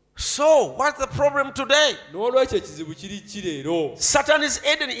 So, what's the problem today? N'olwekyo ekizibu kiri ki leero? Satan is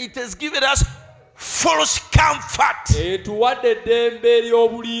Eden. It has given us false comfort. Etuwadde eddembe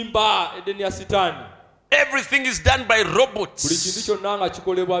ery'obulimba Edeni ya Sitaani. Everything is done by robots. Buli kintu kyonna nga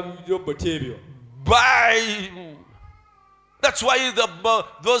kikolebwa biroboti ebyo. That's why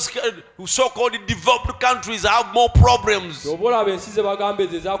those so-called developed countries have more problems. Obola abensi ze bagamba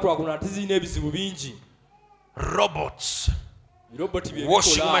ezo ezaakulaakulana tizirina ebizibu bingi. Robots,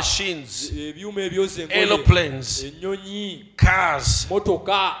 washing machines, aeroplanes, ennyonyi, cars.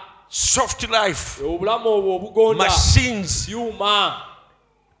 motoka. soft life, obulamu obwo obugonda, machines, byuma,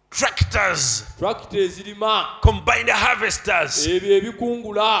 tractors, zirima, combined harvesters. ebyo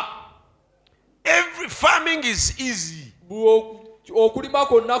ebikungula. Every farming is easy. Okulima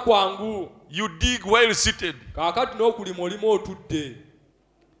kwonna kwangu. You dig while seated. Kaakati n'okulima olima otudde.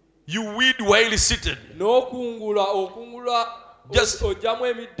 You weed while seated. Okungula ojjamu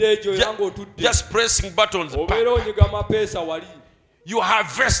emidde egyo era ng'otudde. Just pressing buttons. Obeera onyiga mapeesa wali. You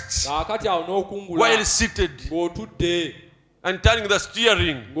harvest kaakati awo n'okungula while seated. Ng'otudde. And turning the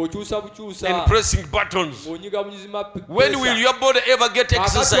steering ng'okyusa bukyusa and pressing buttons. ng'onyiga bunyizi mapeesa. When will your body ever get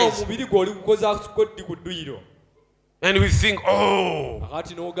exercise? Kaakati omubiri gw'oli gukoza koddi ku dduyiro. And we think, oh,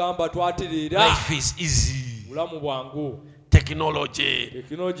 kaakati n'ogamba twatereera. Life is easy. Bulamu bwangu. Technology.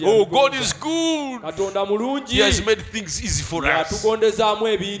 Oh, God is good. Katonda mulungi. He has made things easy for us. Atugondezaamu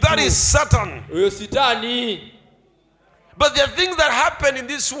ebintu. That is Satan. Oyo Sitaani. But there are things that happen in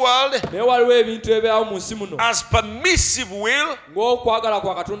this world as permissive will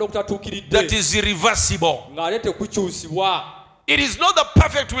that is irreversible. It is not the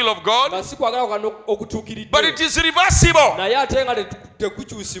perfect will of God, but it is reversible.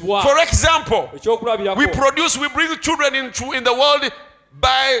 For example, we bring children in the world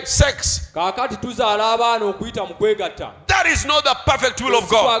by sex. That is not the perfect will of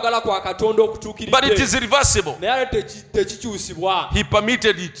God, but it is reversible. He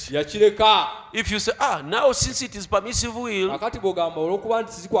permitted it. If you say, now since it is permissive will,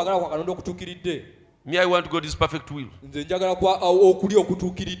 me, I want God is perfect will,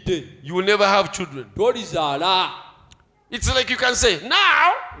 you will never have children. It's like you can say,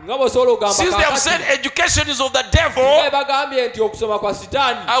 now, since they have said education is of the devil, I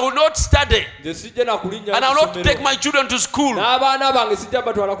will not study. And I will not take my children to school.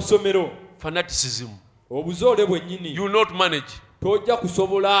 Fanaticism. You will not manage.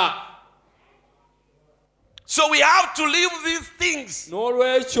 So we have to leave these things.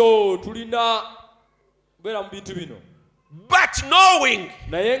 But knowing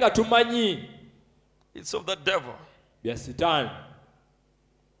it's of the devil. Bya Sitaani.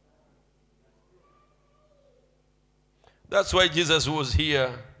 That's why Jesus was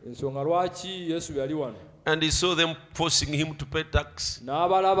here. Ensonga lwaki Yesu yali wano. And he saw them forcing him to pay tax.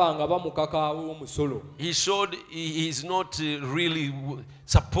 N'abalaba nga bamukaka omusolo. He showed he is not really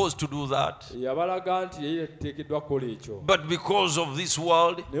supposed to do that. Yabalaga nti yeye teekeddwa kukola ekyo. But because of this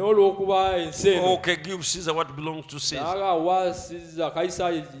world, naye olw'okuba ensi eno. Okay, give Caesar what belongs to Caesar. N'agawa Caesar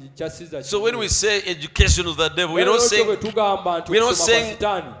Kaisari kya Caesar. So when we say education of the devil, we're not saying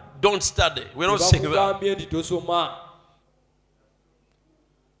don't study. We're not saying that.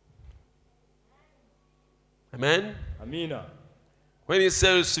 Amen. Amina. When he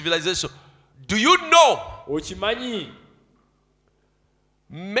says civilization, do you know okimanyi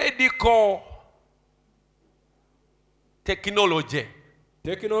medical technology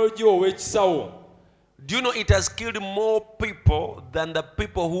ow'ekisawo? Do you know it has killed more people than the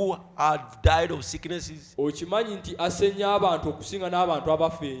people who have died of sicknesses? Okimanyi nti asenya abantu okusinga n'abantu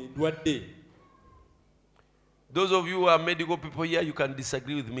abafa endwadde. Those of you who are medical people here, you can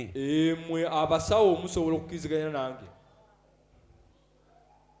disagree with me. Mwe abasawo musobola okukkiriziganya nange.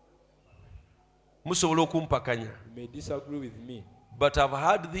 Musobola okumpakanya. You may disagree with me. But I've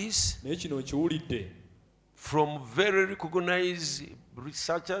heard this naye kino nkiwulidde from very recognized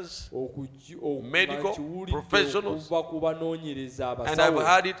researchers, medical professionals, and I've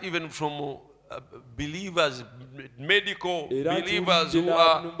heard it even from believers, medical believers who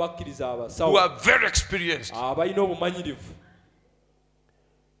are very experienced.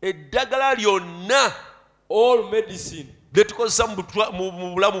 Eddagala lyonna, all medicine,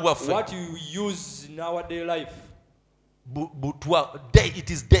 what you use in our day life, it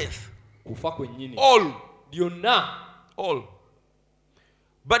is death. All.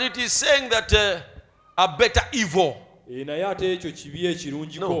 But it is saying that a better evil. No.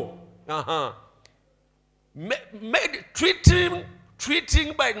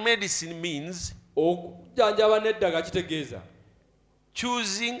 Treating by medicine means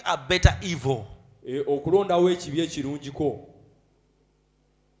choosing a better evil.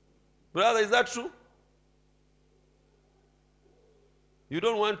 Brother, is that true? You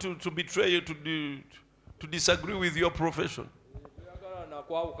don't want to betray you, to disagree with your profession.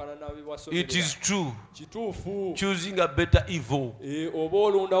 It is true. Choosing a better evil.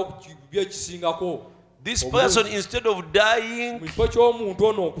 This person, instead of dying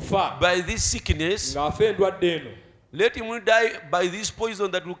by this sickness, let him die by this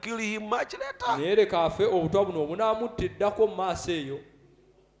poison that will kill him much later.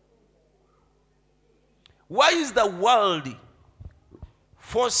 Why is the world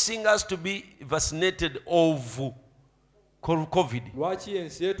forcing us to be vaccinated of COVID.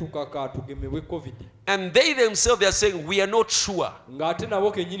 And they themselves, they are saying, we are not sure.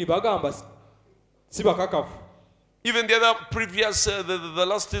 Even the other previous, the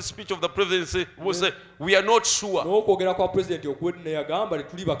last speech of the president was, we are not sure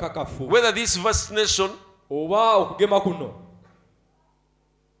whether this vaccination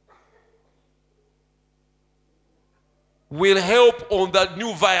will help on the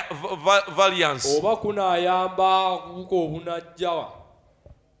new variants.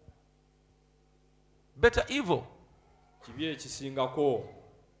 Better evil.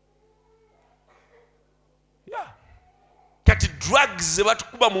 Yeah. Kati drugs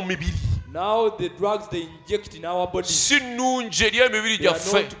batukuba mu mibiri. Now the drugs they inject in our bodies sinunje eri emibiri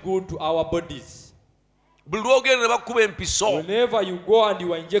gyaffe. They are not good to our bodies. Whenever you go and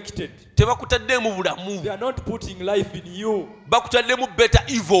you are injected, they are not putting life in you. Better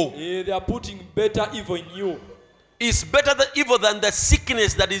evil. They are putting better evil in you. It's better than evil than the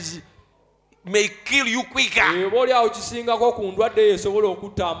sickness that is may kill you quicker.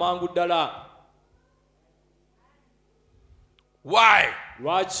 Why?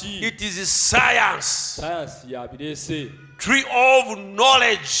 It is science. Tree of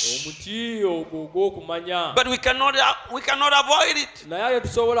knowledge. But we cannot avoid it.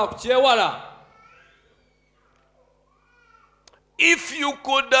 If you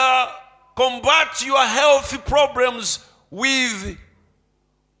could combat your health problems with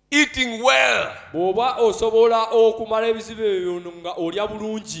eating well,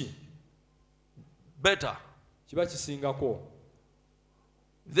 better.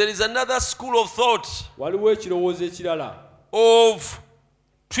 There is another school of thought of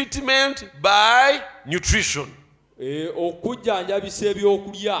treatment by nutrition.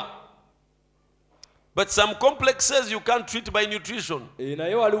 But some complexes you can't treat by nutrition. But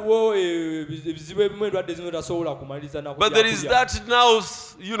there is that now,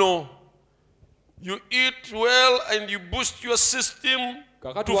 you eat well and you boost your system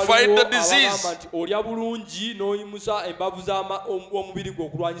to fight the disease.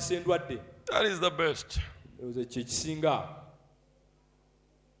 That is the best.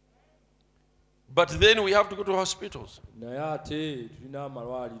 But then we have to go to hospitals.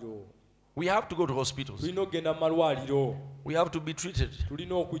 We have to go to hospitals. We have to be treated.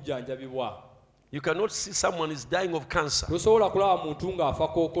 You cannot see someone is dying of cancer. The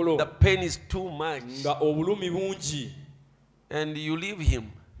pain is too much. And you leave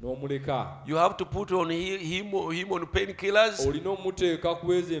him. You have to put on him on painkillers.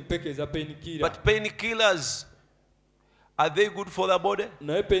 But painkillers, are they good for the body?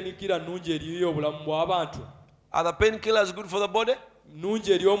 Are the painkillers good for the body? No.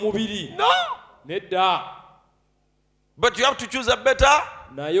 But you have to choose a better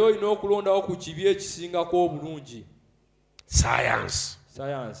science.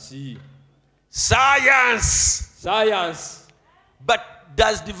 But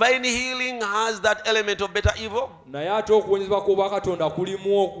does divine healing has that element of better evil?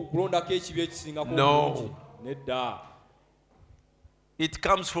 No. It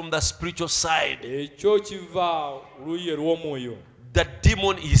comes from the spiritual side. The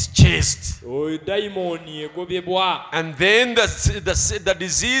demon is chased. And then the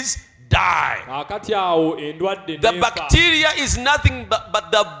disease die. The bacteria is nothing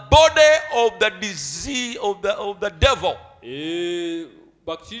but the body of the disease of the devil.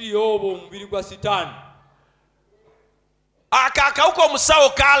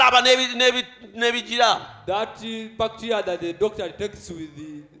 That bacteria that the doctor detects with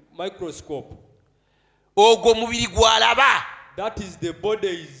the microscope. That is the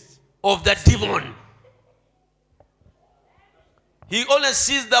body of the demon. He only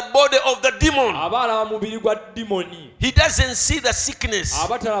sees the body of the demon. He doesn't see the sickness.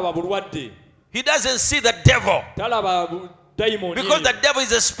 He doesn't see the devil. Because the devil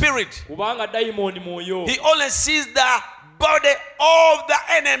is a spirit. He only sees the body of the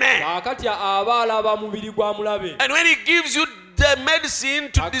enemy. And when he gives you the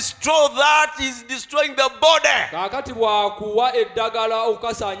medicine to destroy that, is destroying the body.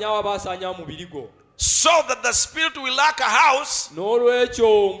 So that the spirit will lack a house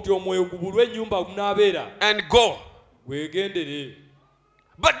and go.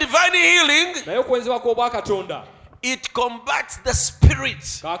 But divine healing, it combats the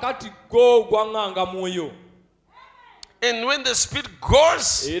spirit. And when the spirit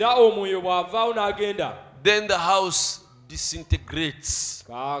goes, then the house disintegrates.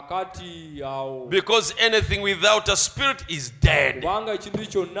 Because anything without a spirit is dead.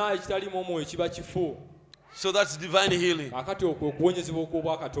 So that's divine healing. Praise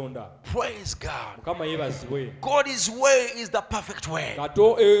God. God's way is the perfect way.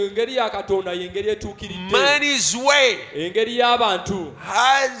 Man's way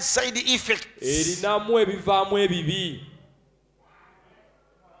has side effects.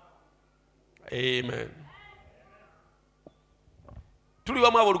 Amen.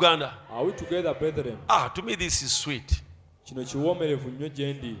 Are we together, brethren? To me this is sweet.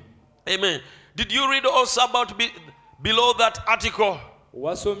 Amen. Did you read also about below that article?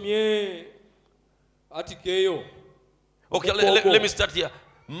 Okay, let me start here.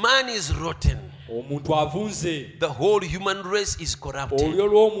 Man is rotten. The whole human race is corrupted.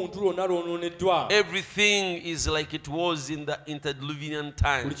 Everything is like it was in the antediluvian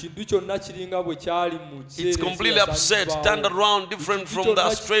time. It's completely upset, turned around, different from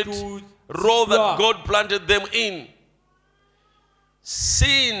the straight road that God planted them in.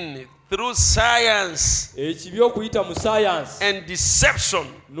 Sin through science and deception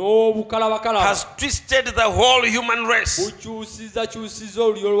has twisted the whole human race.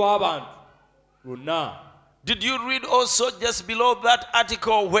 Did you read also just below that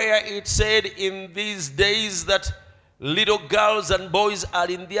article where it said in these days that little girls and boys are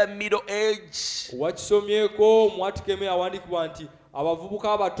in their middle age?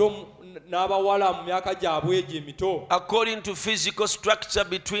 According to physical structure,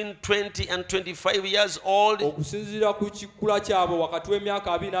 between 20 and 25 years old, that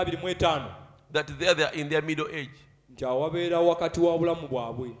they are in their middle age.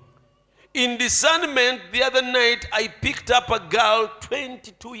 In discernment, the other night I picked up a girl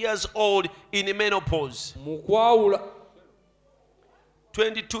 22 years old in menopause.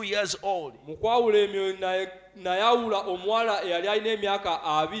 22 years old.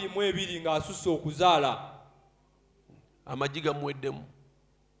 Amagi gamuweddemu.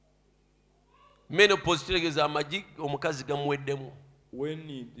 Menopause kitegeeza amagi omukazi gamuweddemu. When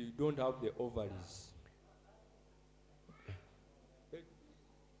you don't have the ovaries.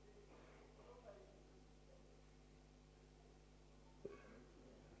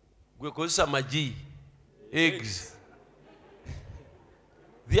 Gwe kozesa amagi. Eggs.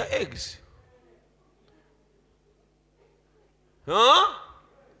 They are eggs.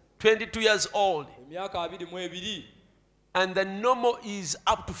 22 years old. And the normal is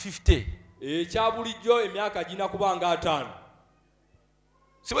up to 50.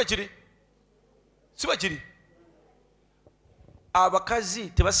 Sibakiri. Abakazi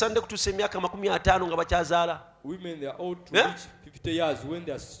tebasande kutuusa emyaka 50 nga bakyazaala. Women, they are old to reach 50 years when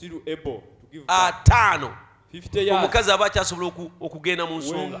they are still able to give birth. 5. 50 years. Omukazi aba akyasobola okugenda mu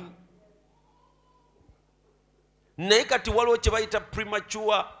nsonga. Naye kati waliwo kye bayita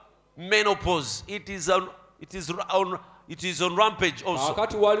premature menopause. It is on rampage also.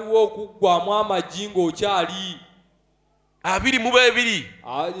 Akati waliwo okuggwamu amajingo okyali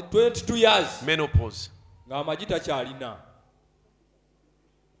 22 years menopause. Nga amagi takyalina.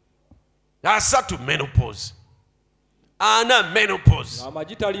 Asatu menopause. Ana menopause.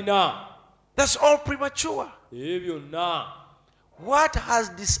 Amagi talina. That's all premature. Ebyonna. What has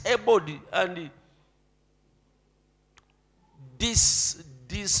disabled and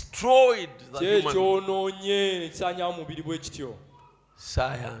destroyed the human?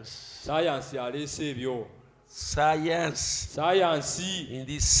 Science yaleese ebyo. Science in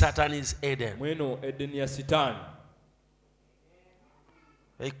this Satan's Eden. Mweno Eden ya Satan.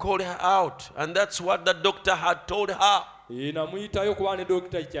 They called her out, and that's what the doctor had told her.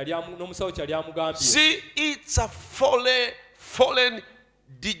 See, it's a fallen,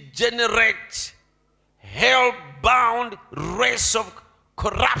 degenerate, hell-bound race of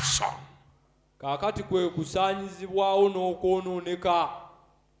corruption.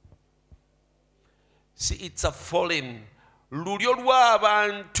 See, it's a fallen. Lulyo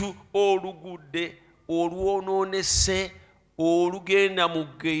lw'abantu olugudde olwononese olugenda mu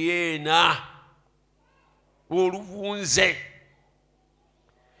geyeena oluvunze.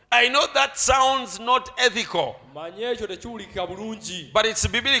 I know that sounds not ethical, but it's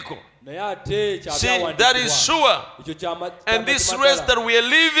biblical. See, that is sure. And this race that we are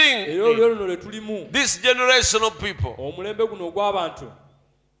living, this generation of people,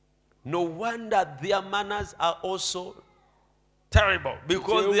 no wonder their manners are also terrible,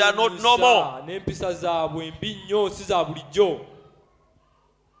 because they are not normal.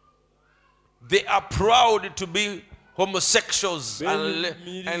 They are proud to be homosexuals and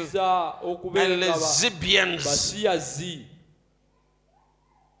lesbians.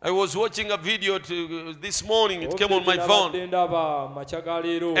 I was watching a video this morning. It came on my phone, and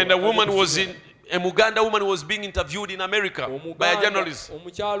a woman was a Muganda woman was being interviewed in America by a journalist,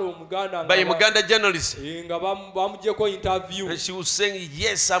 by a Muganda journalist. And she was saying,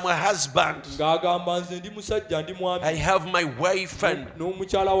 yes, I'm a husband. I have my wife, and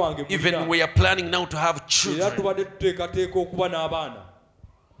even we are planning now to have children.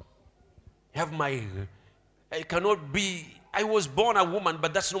 I was born a woman,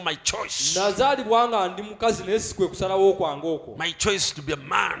 but that's not my choice. My choice to be a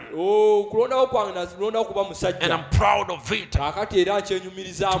man. And I'm proud of it.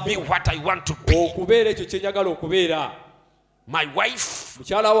 To be what I want to be. My wife,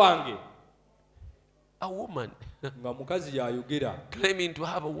 a woman, claiming to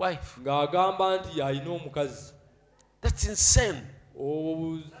have a wife. That's insane.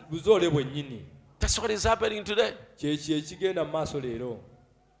 That's what is happening today.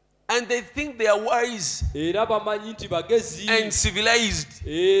 And they think they are wise and civilized.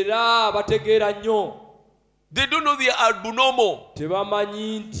 They don't know they are abnormal. They don't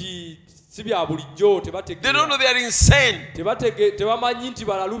know they are insane.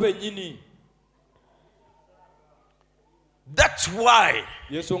 That's why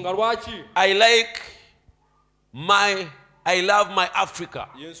I love my Africa.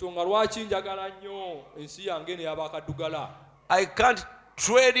 I can't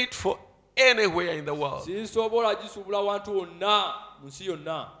trade it for anywhere in the world.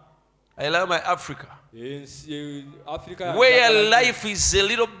 I love my Africa. Where life is a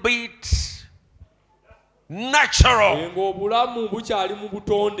little bit natural.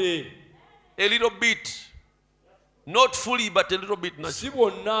 A little bit. Not fully, but a little bit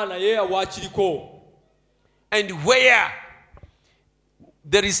natural. And where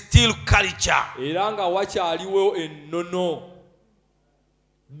there is still culture.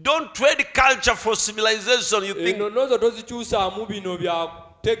 Don't trade culture for civilization, you think.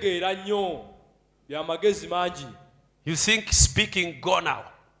 You think speaking Gona.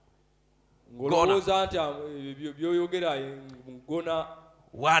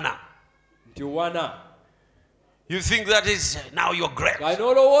 Wana. You think that is now you're great.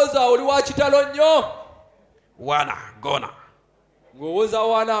 Wana, Gona.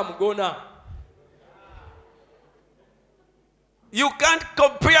 You can't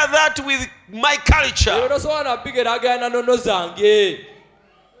compare that with my culture.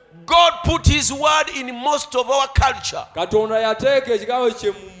 God put his word in most of our culture.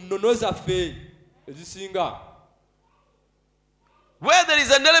 Where there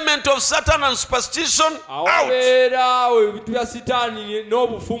is an element of Satan and superstition, out.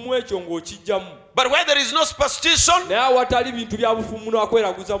 But where there is no superstition,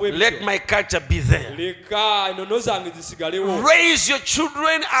 let my culture be there. Raise your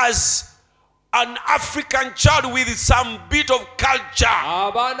children as an African child with some bit of culture.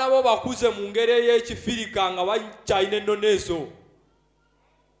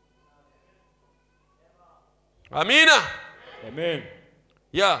 Amina. Amen.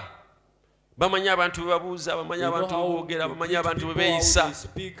 Yeah. Bamanya abantu babuuza, bamanya abantu boogera, bamanya abantu beeyisa.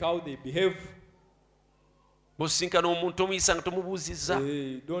 Bosinkana omuntu omuyisa nga tomubuuzizza.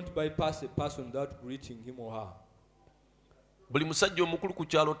 Don't bypass a person without greeting him or her. Buli musajja omukulu ku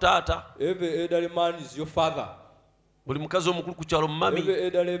kyalo taata. Every elderly man is your father. Buli mukazi omukulu ku kyalo mami. Every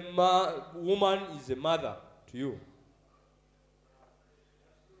elderly woman is a mother to you.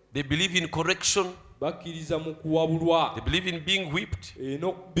 They believe in correction. They believe in being whipped.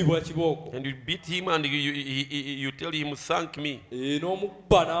 And you beat him and you tell him, thank me. Says,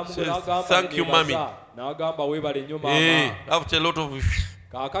 thank you, mommy. After a lot of...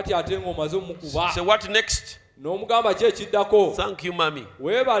 So what next? Thank you, mommy.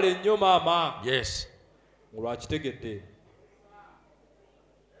 Yes.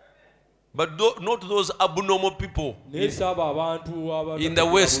 But not those abnormal people in the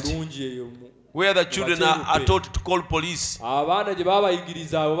West, where the children are taught to call police, that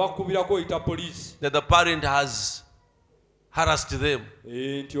the parent has harassed them.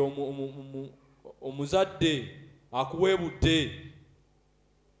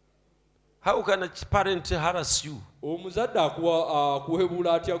 How can a parent harass you? Who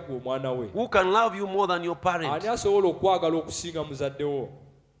can love you more than your parent?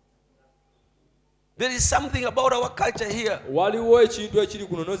 There is something about our culture here.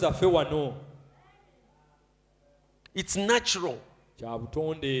 It's natural.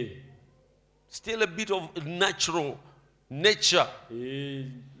 Still a bit of natural nature.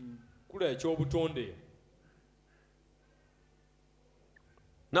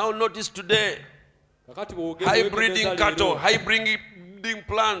 Now notice today, hybriding cattle, hybriding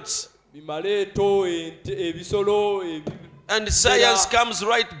plants. And science comes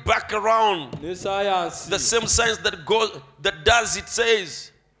right back around. The same science that does it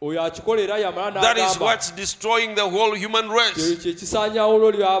says. That is what's destroying the whole human race. You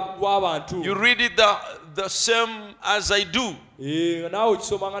read it the same as I do. Well,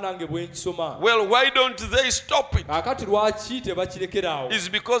 why don't they stop it? It's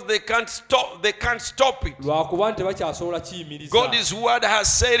because they can't stop it. God's word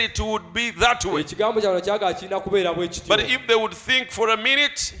has said it would be that way. But if they would think for a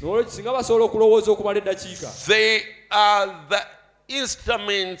minute, they are the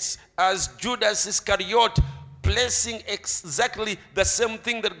instruments as Judas Iscariot, placing exactly the same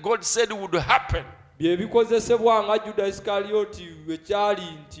thing that God said would happen. byebikozesebwa nga Juda Iscariot bwekyali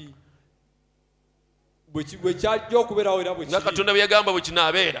nti bwekyajja okubeerawo era nga Katonda bye yagamba bwe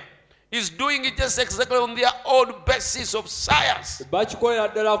kinaabeera. Is doing it just exactly on their own basis of science. Bakikolera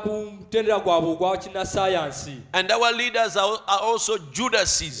ddala ku mutendera gwabwe ogwa kinnasayansi. And our leaders are also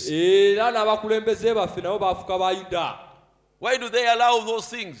Judases. Era n'abakulembeze baffe nabo baafuka ba Yuda. Why do they allow those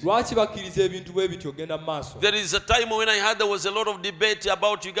things? Lwaki bakkiriza ebintu bwe bityo genda mu maaso? There is a time when I heard there was a lot of debate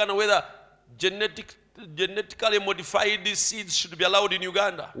about Uganda whether genetically modified seeds should be allowed in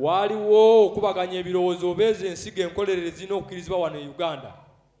Uganda. Waliwo okubaganya ebirowoozo obeeza ensigo enkolerere zirina okukkirizibwa wano e Uganda.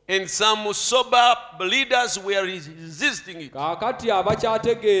 And some sober leaders were resisting it. Kakati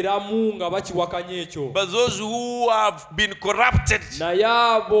abakyategeeramu nga bakiwakanya ekyo. But those who have been corrupted naye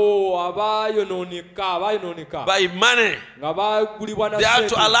abo abayonooneka by money, nga bagulibwa na they have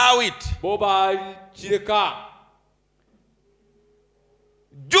to allow it. Bo bakireka.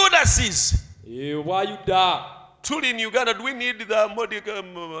 Judases. Wa Yuda. Truly in Uganda, do we need the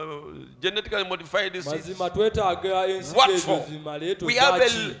genetically modified seeds? What for? We have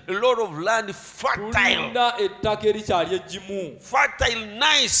a lot of land fertile. Fertile,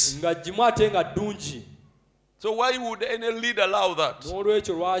 nice. So why would any leader allow that?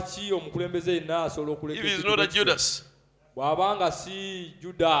 If he's not a Judas.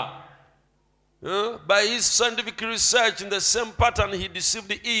 By his scientific research in the same pattern he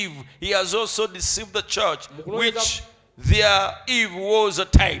deceived Eve, he has also deceived the church, which their Eve was a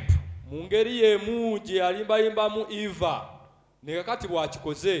type.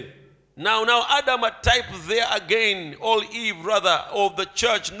 Now Adam a type there again, all Eve rather of the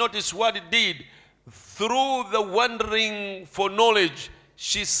church. Notice what it did. Through the wandering for knowledge,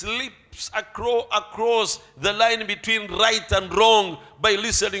 she slips across the line between right and wrong by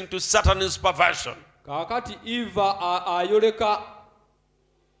listening to Satan's perversion. Kakati Eva ayoleka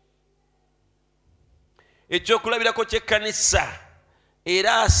ekyokulabirako ky'ekkanisa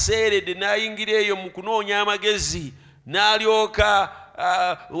era aseeredde n'ayingira eyo mu kunoonya amagezi n'alyoka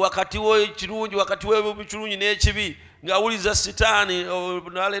wakati w'ekirungi wakati w'ekirungi n'ekibi ng'awuliza sitaani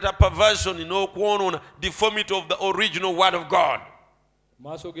n'aleeta perversion n'okwonoona deformity of the original word of God.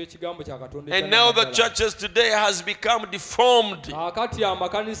 And now the churches today has become deformed. You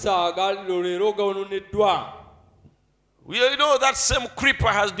know that same creeper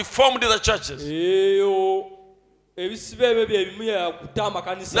has deformed the churches.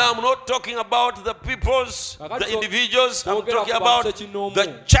 Now I'm not talking about the peoples, the individuals. I'm talking about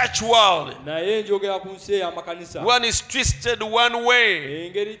the church world. One is twisted one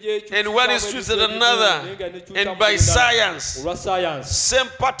way and one is twisted another. And by science, same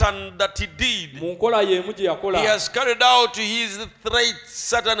pattern that he did, he has carried out his threat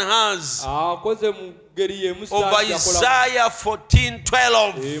Satan has over Isaiah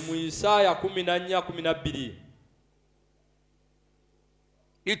 14:12.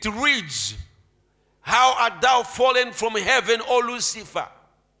 It reads, "How art thou fallen from heaven, O Lucifer?"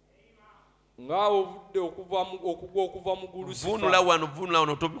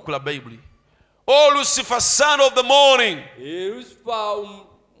 O Lucifer, son of the morning,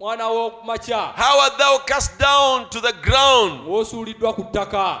 how art thou cast down to the ground,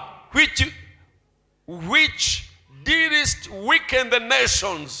 which didst weaken the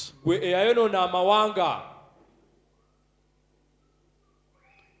nations.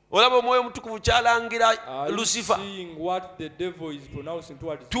 Olaba omwoyo mutukuvu kyalangira Lucifer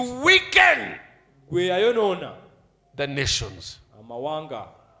to weaken the nations.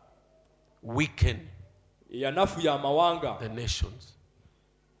 Weaken the nations.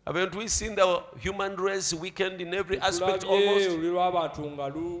 Haven't we seen the human race weakened in every aspect almost?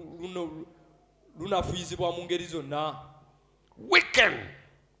 Weaken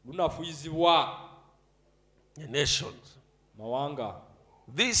the nations.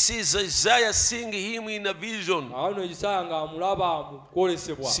 This is Isaiah seeing him in a vision.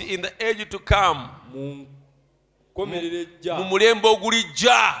 See, in the age to come,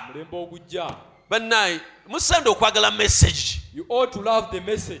 Banai, musande okwagala message. You ought to love the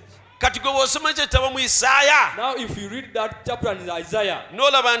message. Kati gwe bw'osoma ekitabo mu Isaaya. Now if you read that chapter in Isaiah,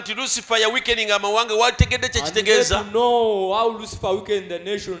 n'olaba nti Lucifer yaweakening amawanga wategedde kye kitegeeza. And you get to know how Lucifer weakened the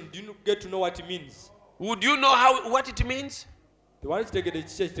nation. Do you get to know what it means? Would you know what it means?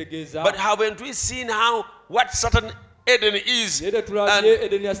 But haven't we seen what Satan Eden is and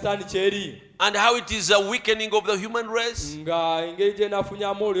how it is a weakening of the human race?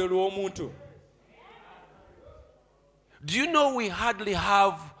 Do you know we hardly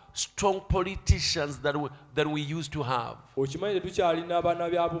have strong politicians that we used to have?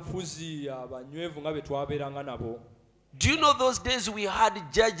 Do you know those days we had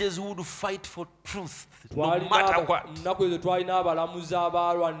judges who would fight for truth no matter what?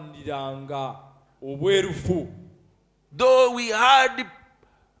 Though we had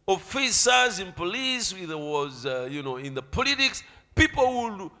officers in police, there was, in the politics,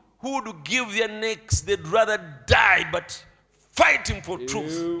 people who would give their necks, they'd rather die, but fighting for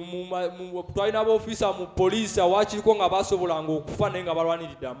truth.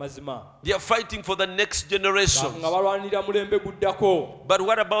 They are fighting for the next generation. But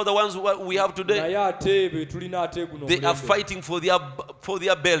what about the ones we have today? They are fighting for their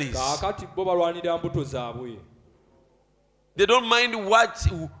bellies. They don't mind who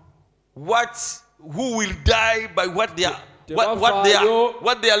will die by what they are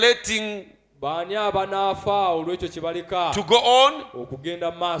letting to go on,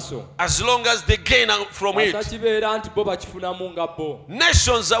 as long as they gain from it.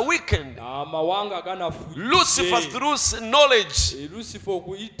 Nations are weakened. Lucifer, through knowledge,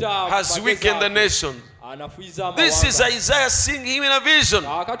 has weakened the nation. This is Isaiah seeing him in a vision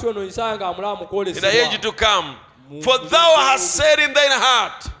in the age to come. For thou hast said in thine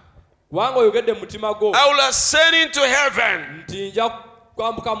heart, I will ascend into heaven.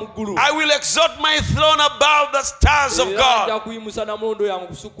 I will exalt my throne above the stars of God.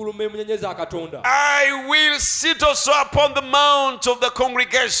 I will sit also upon the mount of the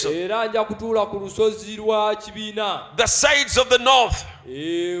congregation, the sides of the north.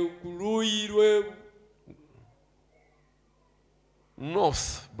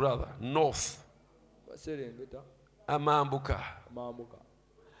 North, brother, north. Amambuka.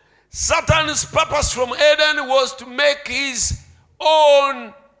 Satan's purpose from Eden was to make his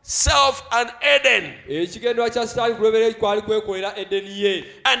own self an Eden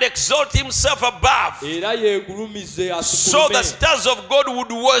and exalt himself above, so the stars of God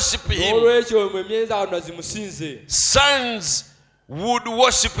would worship him, sons would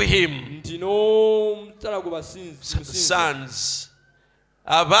worship him, sons,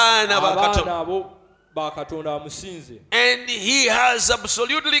 abana and he has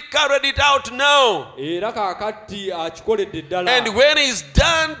absolutely carried it out now. And when he's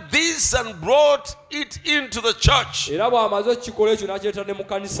done this and brought it into the church, which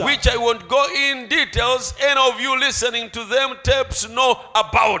I won't go in details, any of you listening to them tapes know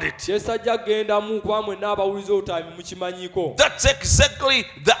about it. That's exactly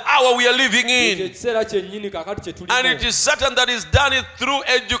the hour we are living in. And it is certain that is done it through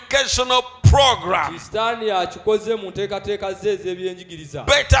educational program.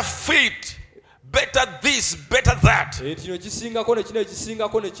 Better fit, better this, better that.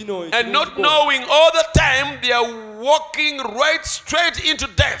 And not knowing all the time they are walking right straight into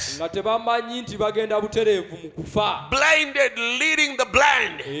death. Blinded leading the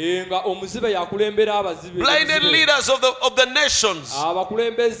blind. Blinded leaders of the nations.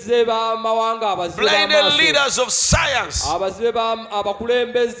 Blinded leaders of science.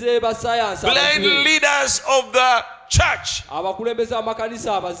 Blind leaders of the church. Blind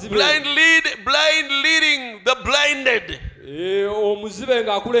leading the blinded.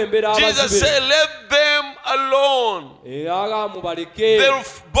 Jesus said, let them alone. They'll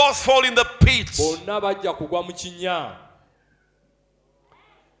both fall in the pit.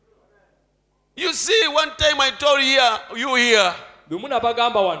 You see, one time I told you here,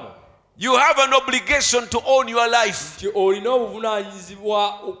 you have an obligation to own your life.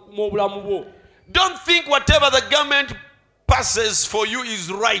 Don't think whatever the government passes for you is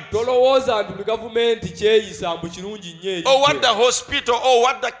right. Or what the hospital or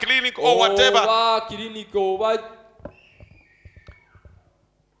what the clinic or whatever.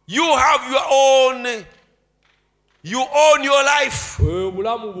 You have your own. You own your life.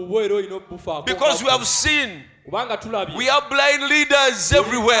 Because we have seen. We have blind leaders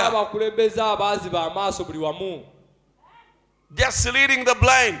everywhere. Just leading the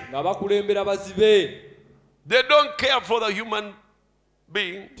blind. They don't care for the human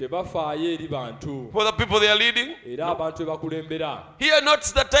being, tebafaayo eri bantu, for the people they are leading. era abantu bebakulembera. Here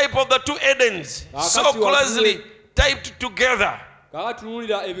notes the type of the two Edens, so closely typed together,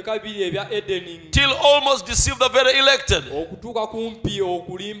 katunulira ebika bibiri ebya Edeni, till almost deceive the very elected. okutuuka kumpi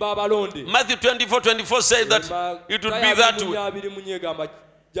okulimba abalonde. Matthew 24:24 says that it would be that way.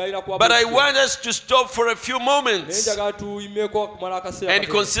 But I want us to stop for a few moments and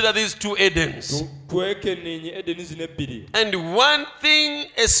consider these two Edens. And one thing,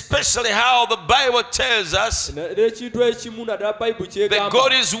 especially how the Bible tells us, that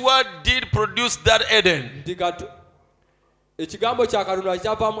God's word did produce that Eden.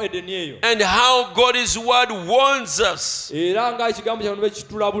 And how God's word warns us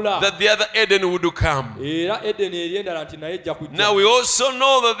that the other Eden would come. Now we also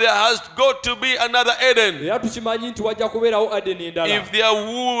know that there has got to be another Eden. If there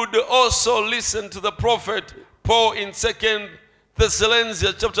would also listen to the prophet Paul in 2 Thessalonians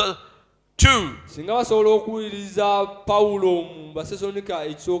chapter 2.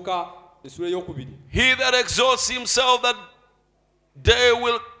 He that exalts himself that day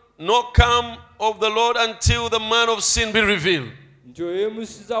will not come of the Lord until the man of sin be revealed.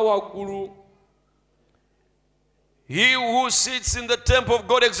 He who sits in the temple of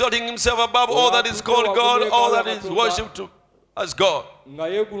God exalting himself above all that is called God, all that is worshipped as God.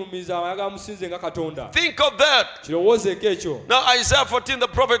 Think of that. Now Isaiah 14 the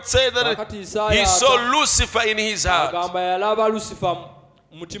prophet said that he saw Lucifer in his heart.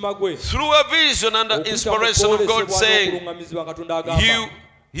 Through a vision and the inspiration of God saying,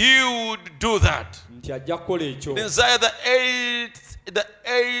 he would do that. In Isaiah the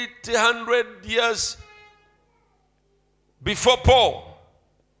 800 years before Paul.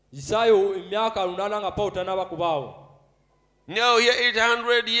 Now here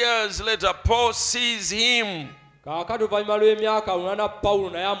 800 years later, Paul sees him. Comes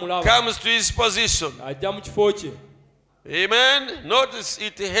to his position. Amen. Notice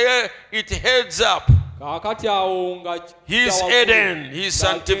it heads up. His Eden, his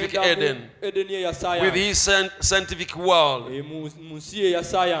scientific Eden, with his scientific world,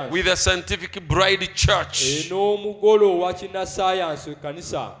 with a scientific bride church.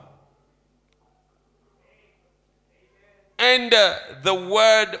 And the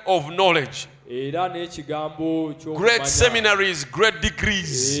word of knowledge. Great seminaries, great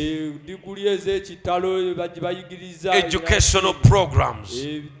degrees, educational programs.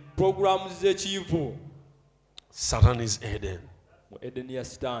 Satan is Eden.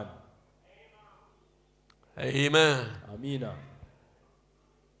 Amen.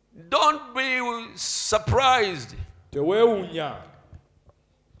 Don't be surprised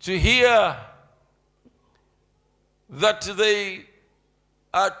to hear that they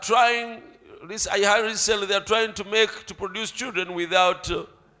are trying. I heard recently they are trying to produce children without,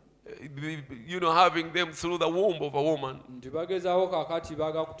 having them through the womb of a woman.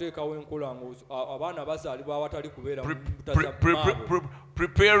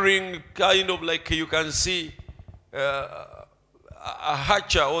 Preparing kind of like you can see a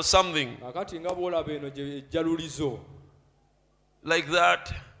hatcher or something like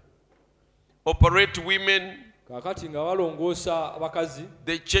that. Operate women.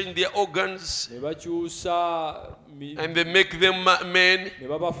 They change their organs and they make them men.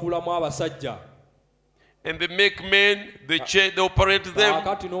 And they make men, they operate them.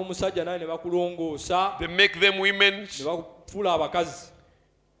 They make them women.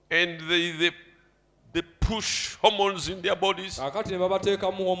 And they push hormones in their bodies.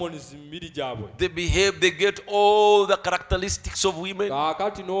 They behave, they get all the characteristics of women.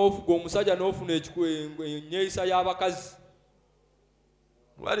 What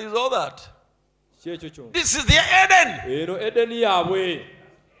is all that? This is their Eden.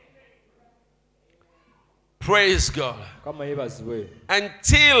 Praise God.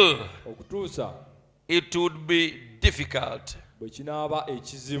 Until it would be difficult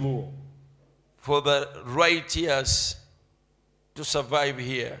for the righteous to survive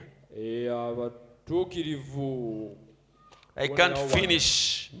here. I can't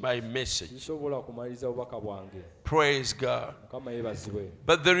finish my message. Praise God.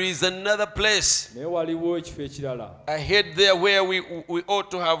 But there is another place ahead there where we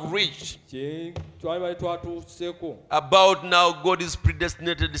ought to have reached. About now God's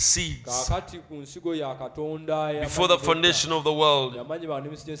predestinated seeds before the foundation of the world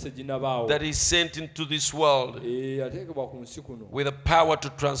that He sent into this world with the power to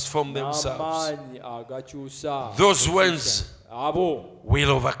transform themselves. Those ones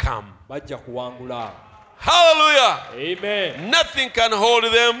will overcome. Hallelujah. Amen. Nothing can hold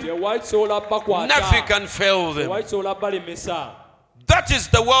them. Nothing can fail them. That is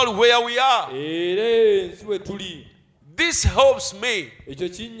the world where we are. This helps me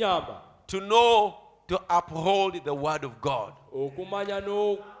to know to uphold the word of God, to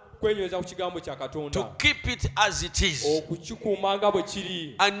keep it as it is,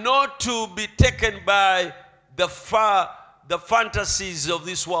 and not to be taken by the fantasies of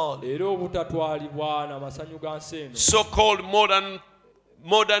this world, so-called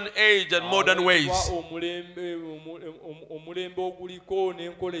modern age and modern ways.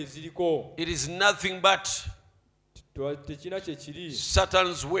 It is nothing but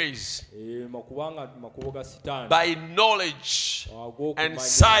Satan's ways, by knowledge and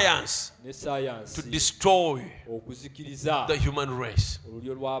science, to destroy the human race.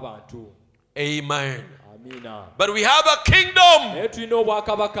 Amen. But we have a kingdom.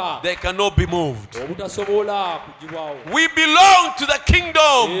 They cannot be moved. We belong to the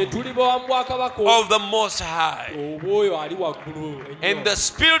kingdom of the Most High. And the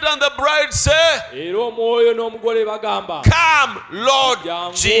Spirit and the bride say, come, Lord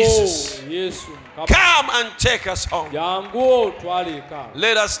Jesus. Come and take us home.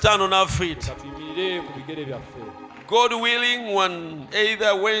 Let us stand on our feet. God willing, one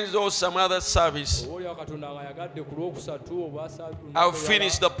either Wednesday or some other service, I'll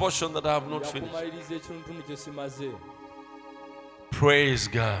finish the portion that I have not finished. Praise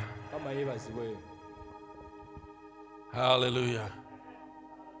God. Hallelujah.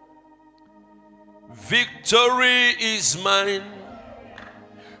 Victory is mine.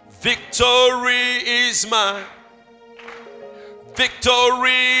 Victory is mine.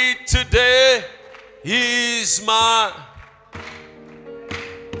 Victory today is mine.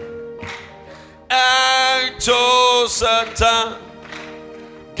 I chose Satan,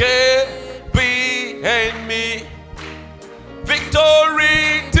 get behind me.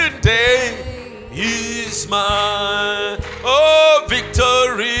 Victory today is mine. Oh,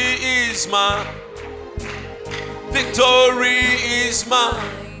 victory is mine. Victory is mine.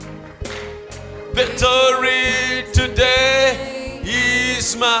 Victory today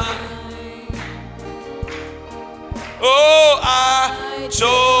is mine. Oh, I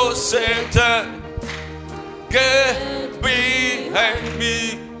chose Satan, get behind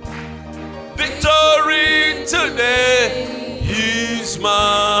me. Victory today is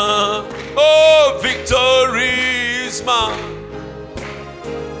mine. Oh, victory is mine.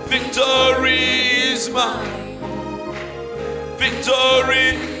 Victory is mine.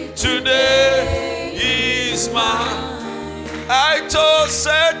 Victory today is mine. I chose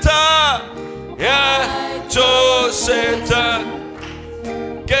Satan, yeah. So Satan,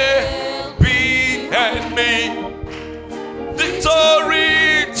 get behind me.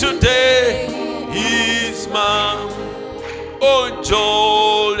 Victory today is mine. Oh,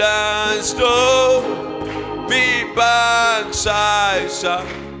 Jordan stone, be backside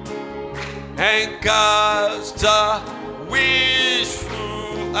and cast a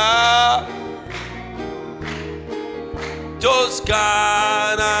wishful eye. Just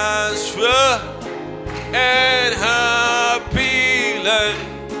Ghana's fair and happy land,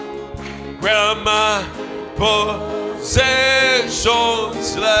 where my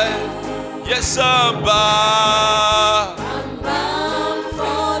possessions lie. Yes, I'm bound. I'm bound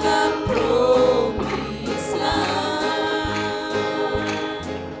for the promised land.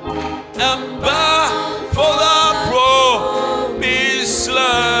 I'm bound for the promised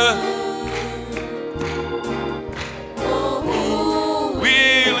land.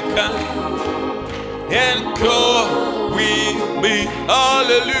 Will come and go with me.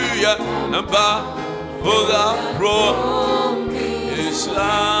 Hallelujah. I'm bound for the promised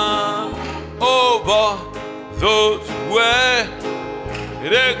land. Over those where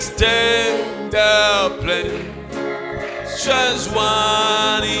it extend their plan. Just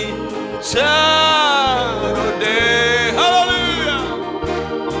one eternal day. Hallelujah.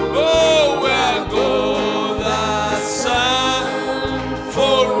 Oh, where goes the sun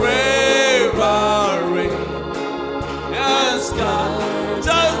forever reign. Yes, God,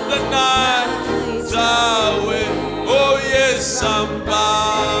 just the night away. Oh, yes, I'm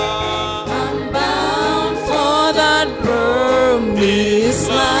bound. I'm bound for that promised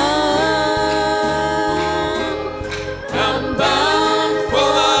land. I'm bound for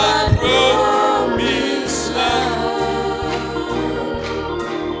that promised land.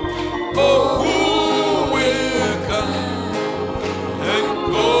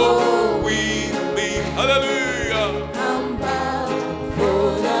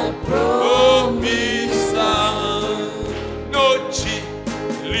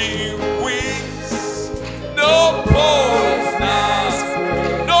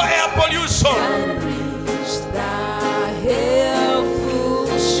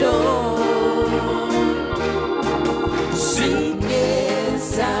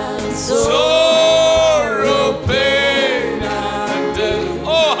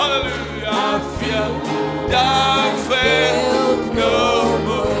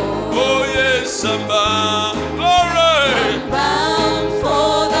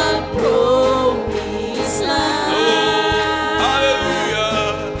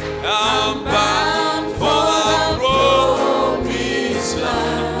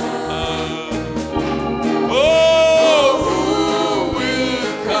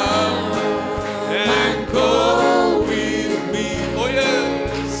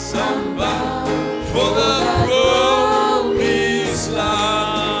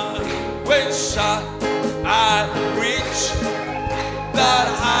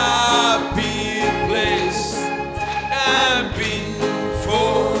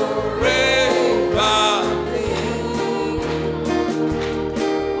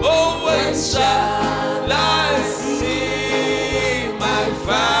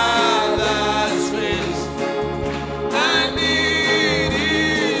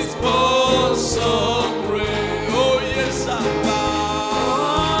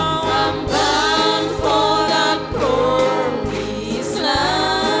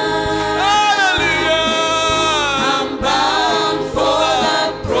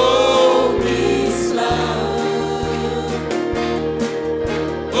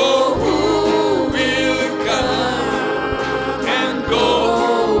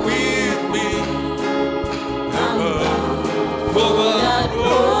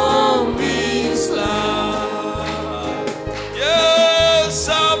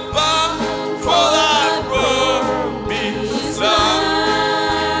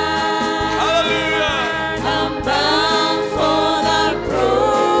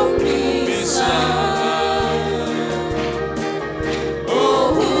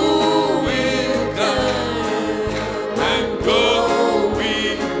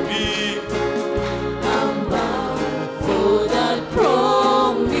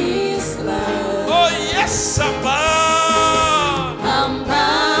 Yes, I'm bound. I'm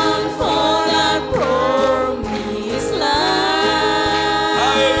bound for that promised land.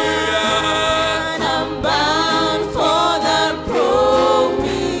 Hallelujah. I'm bound for that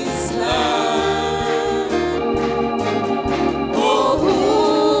promised land. Oh, who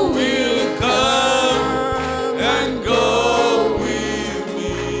Will come and go with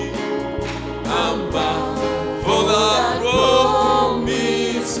me. I'm bound for the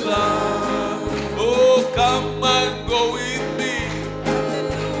promised land. Oh, come and go with me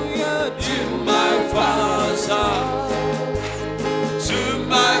in my Father's house. To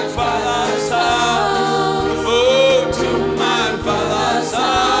my Father's house. Oh, to my Father's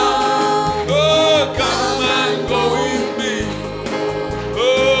house. Oh, come and go with me.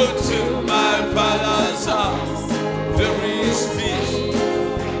 Oh, to my Father's house. There is peace.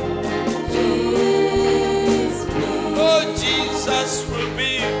 Oh, Jesus will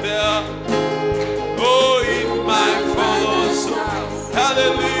be there. Oh, in my Father's house.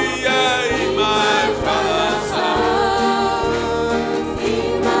 Hallelujah, in my Father's house.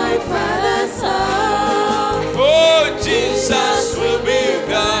 in my Father's house. Oh, Jesus will be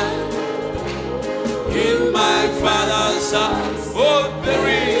there. In my Father's house. Oh, there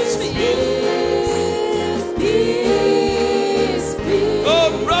is peace. Peace, peace. Oh,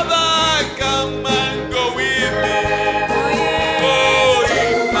 brother, come and go with me. Oh,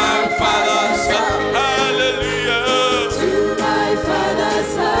 in my Father's house. Hallelujah. To my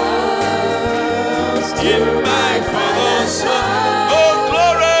Father's house. In my Father's house. Oh,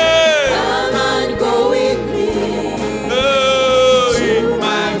 glory. Come and go with me. Oh, in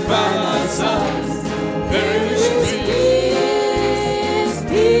my Father's house. There is peace.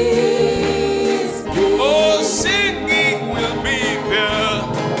 Peace, peace. Oh, singing will be there.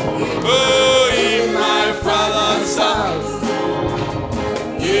 Oh, in my Father's house.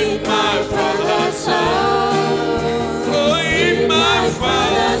 In my Father's house. Oh, in my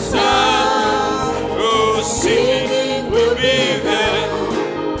Father's house. Oh, singing will be there.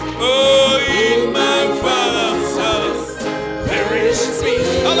 Oh, in my Father's house. There is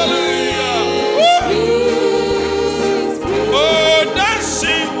peace. Hallelujah. Woo! Peace, peace. Oh,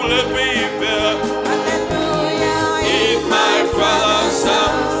 dancing will be there. Hallelujah. In my Father's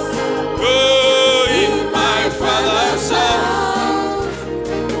house. Oh, in my Father's house.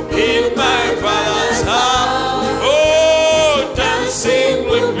 In my Father's house. Oh, dancing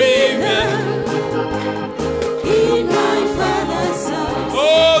will be there. In my Father's house.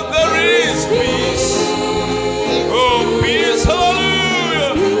 Oh, there is peace. Oh, peace.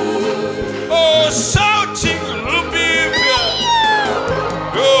 Hallelujah. Oh, shouting will be there.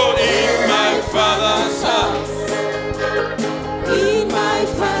 Oh, in my Father's house. In my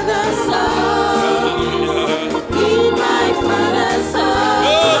Father's house. In my Father's house.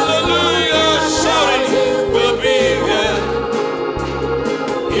 Hallelujah. Shouting will be there.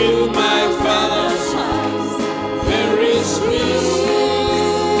 In my Father's house. There is peace.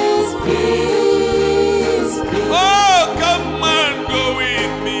 Peace, peace. Oh, come and go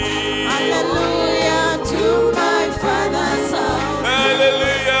with me. Hallelujah to my Father's house.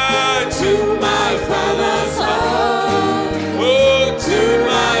 Hallelujah to my Father's house. house. Oh, to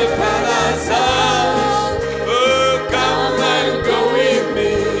my Father's house. Oh, come and go with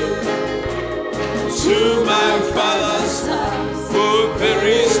me. To my Father's house. Oh, there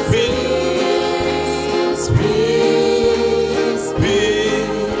is peace. Peace, peace.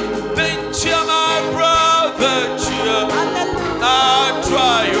 Peace. Then cheer, my brother, cheer. Hallelujah. Our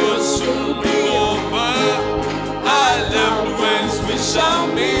trials soon be over. Our loved ones we shall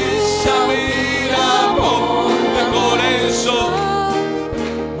meet upon the golden shore.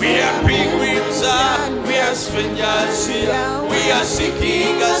 We are pilgrims and we are strangers here. We are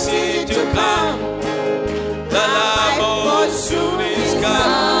seeking a city to come. The Lamb of soon is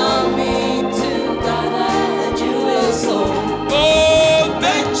come. Coming to gather the Jewish soul. Oh,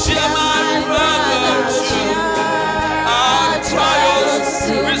 then cheer, my brother, cheer. Our trials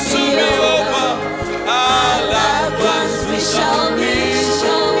will soon be over. Our loved ones we shall meet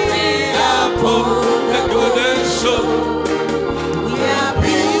upon the golden shore. We are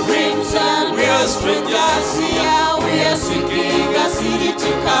pilgrims and We are strangers here. we are seeking a city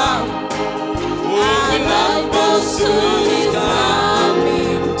to come. Oh, the Lamb of soon is come.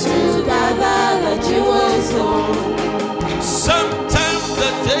 Coming to gather the Jewish soul. Sometimes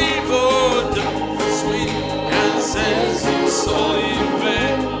the devil sweet and says it's all in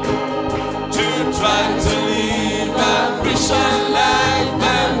vain to try to live a Christian life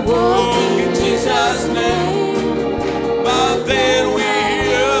and walk in Jesus' name. But then we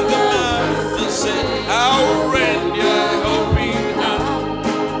hear the master say, how render hoping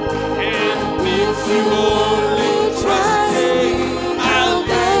now.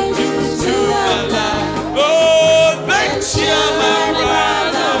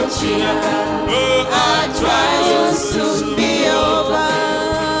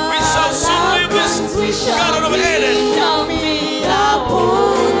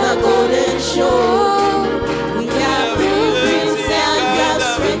 show. We are pilgrims and we are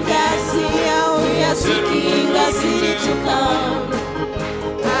strangers here. We are seeking a city to come.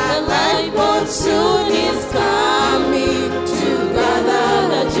 A light monsoon is coming to gather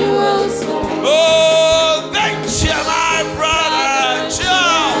the jewels home. Oh, thank you, my brother. Our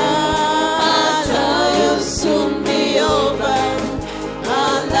joy will soon be over.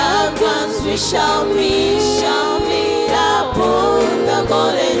 Our loved ones we shall meet upon the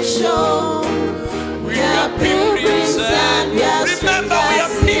golden shore. We are pilgrims and we are remember we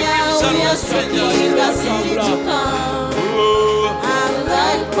are pilgrims and we are seeking a city to come. Our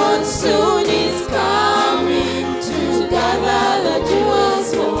light monsoon is coming to gather the jewels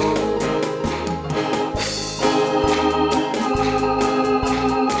home.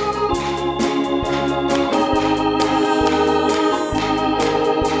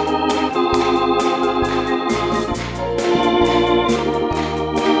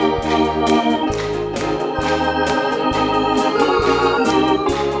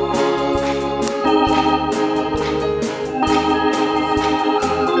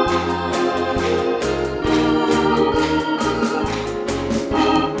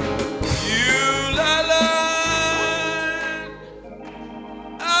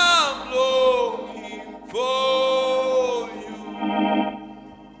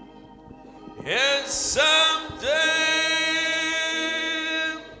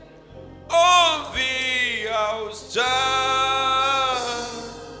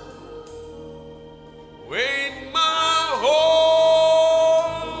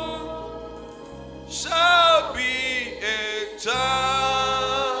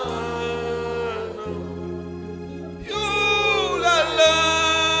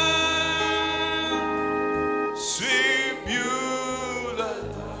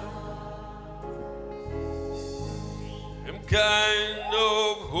 Kind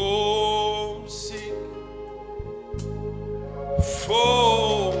of homesick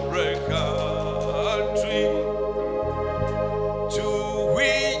for a country to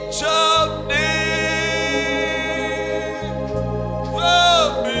which I've never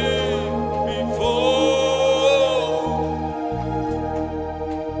been before.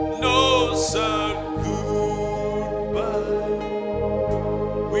 No sad goodbye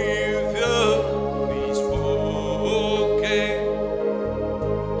with your bespoken.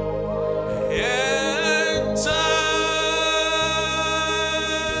 And time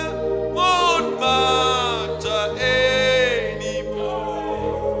won't matter anymore.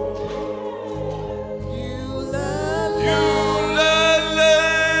 You love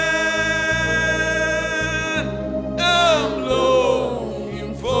I'm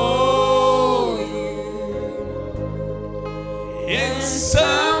looking for you. And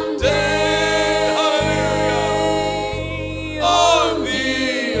someday, hallelujah, on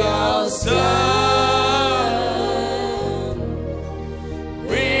the outside,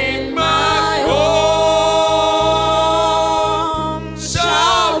 when my home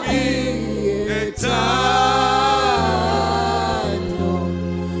shall be eternal,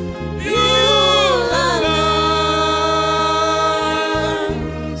 you'll learn,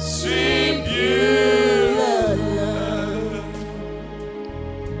 sweet Beulah.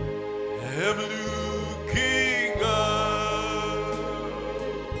 I'm looking up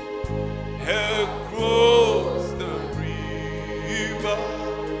across the river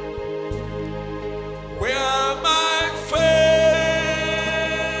where my faith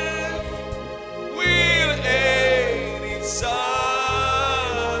will end inside.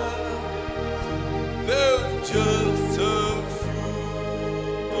 There's just a few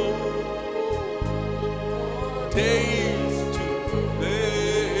more days to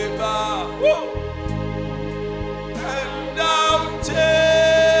live.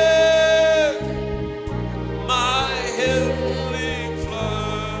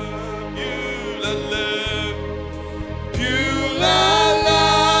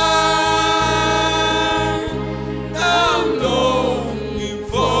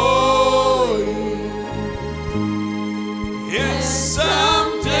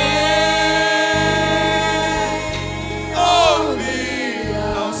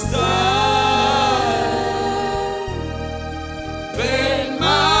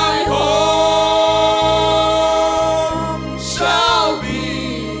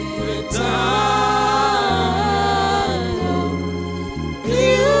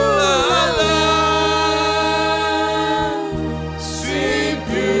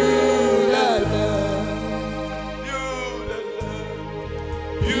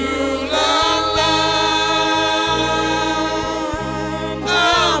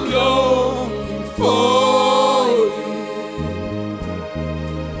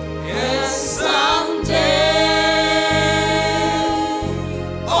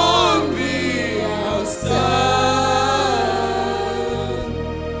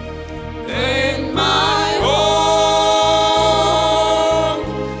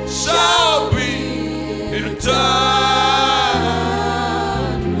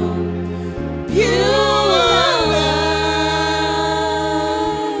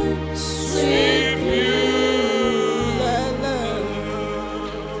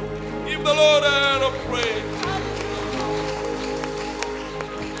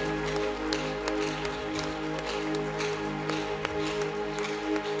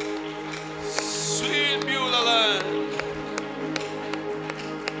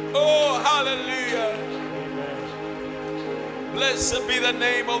 Blessed be the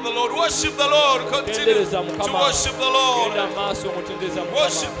name of the Lord. Worship the Lord. Continue to worship the Lord.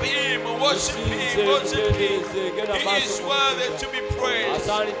 Worship Him. Worship Him. Worship Him. He is worthy to be praised.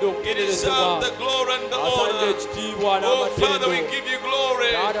 He deserves the glory and the honor. Oh, Father, we give you glory.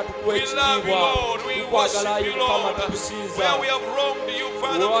 We love you, Lord. We worship you, Lord. Where we have wronged you,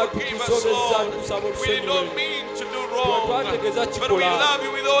 Father, forgive us, Lord. We don't mean to do wrong, but we love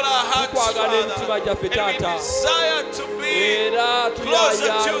you with all our hearts, Father. And we desire to be closer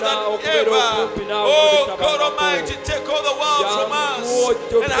to you than ever. Oh, God Almighty, take all the world from us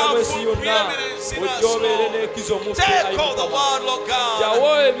and have full preeminence in us, Lord. Take all the world, Lord God.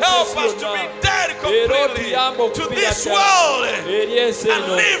 Help us to be dead completely to this world and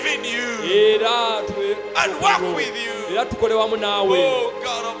live in you and walk with you. Oh,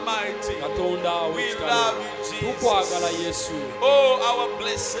 God Almighty, we love you, Jesus. Oh, our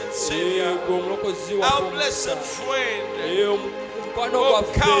blessed Savior, our blessed friend, oh,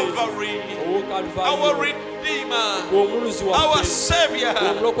 Calvary, our Redeemer, our Savior,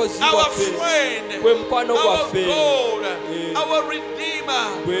 our friend, our God, our Redeemer.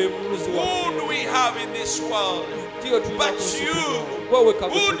 Who do we have in this world but you?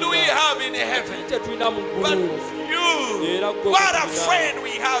 Who do we have in heaven but you? What a friend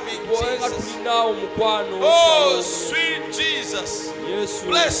we have in Jesus. Oh, sweet Jesus,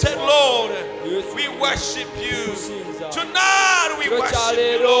 blessed Lord, we worship you. Tonight we worship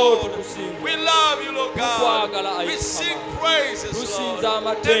you, Lord. We love you, Lord God. We sing praises, Lord.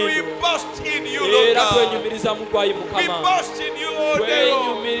 And we boast in you, Lord God. We boast in you all day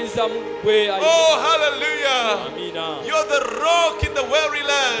long. Oh, hallelujah. You're the rock in the weary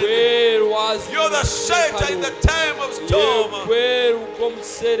land. You're the shelter in the time of storm.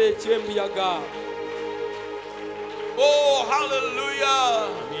 Oh, hallelujah.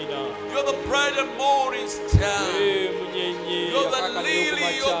 You're the bright and morning star. You're the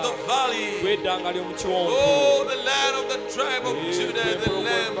lily of the valley. Oh, the Lamb of the tribe of Judah, the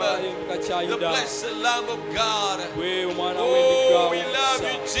Lamb, the blessed Lamb of God. Oh, we love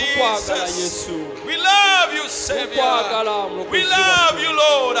you, Jesus. We love you, Savior. We love you,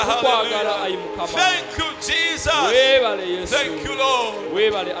 Lord. Hallelujah. Thank you, Jesus. Thank you, Lord.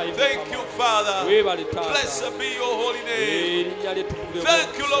 Thank you, Father. Blessed be your holy name.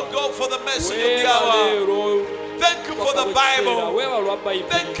 Thank you, Lord God, for the message of the hour. Thank you for the Bible.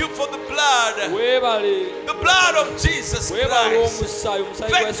 Thank you for the blood of Jesus Christ.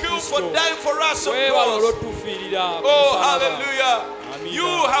 Thank you for dying for us on cross. Oh, hallelujah. You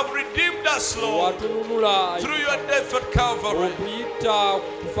have redeemed us, Lord, through your death at Calvary.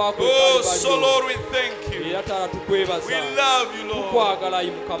 Oh, so Lord, we thank you. We love you, Lord.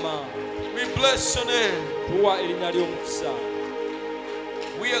 We bless your name.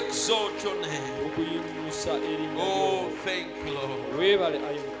 We exalt your name. Oh, thank you,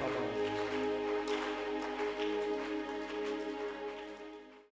 Lord.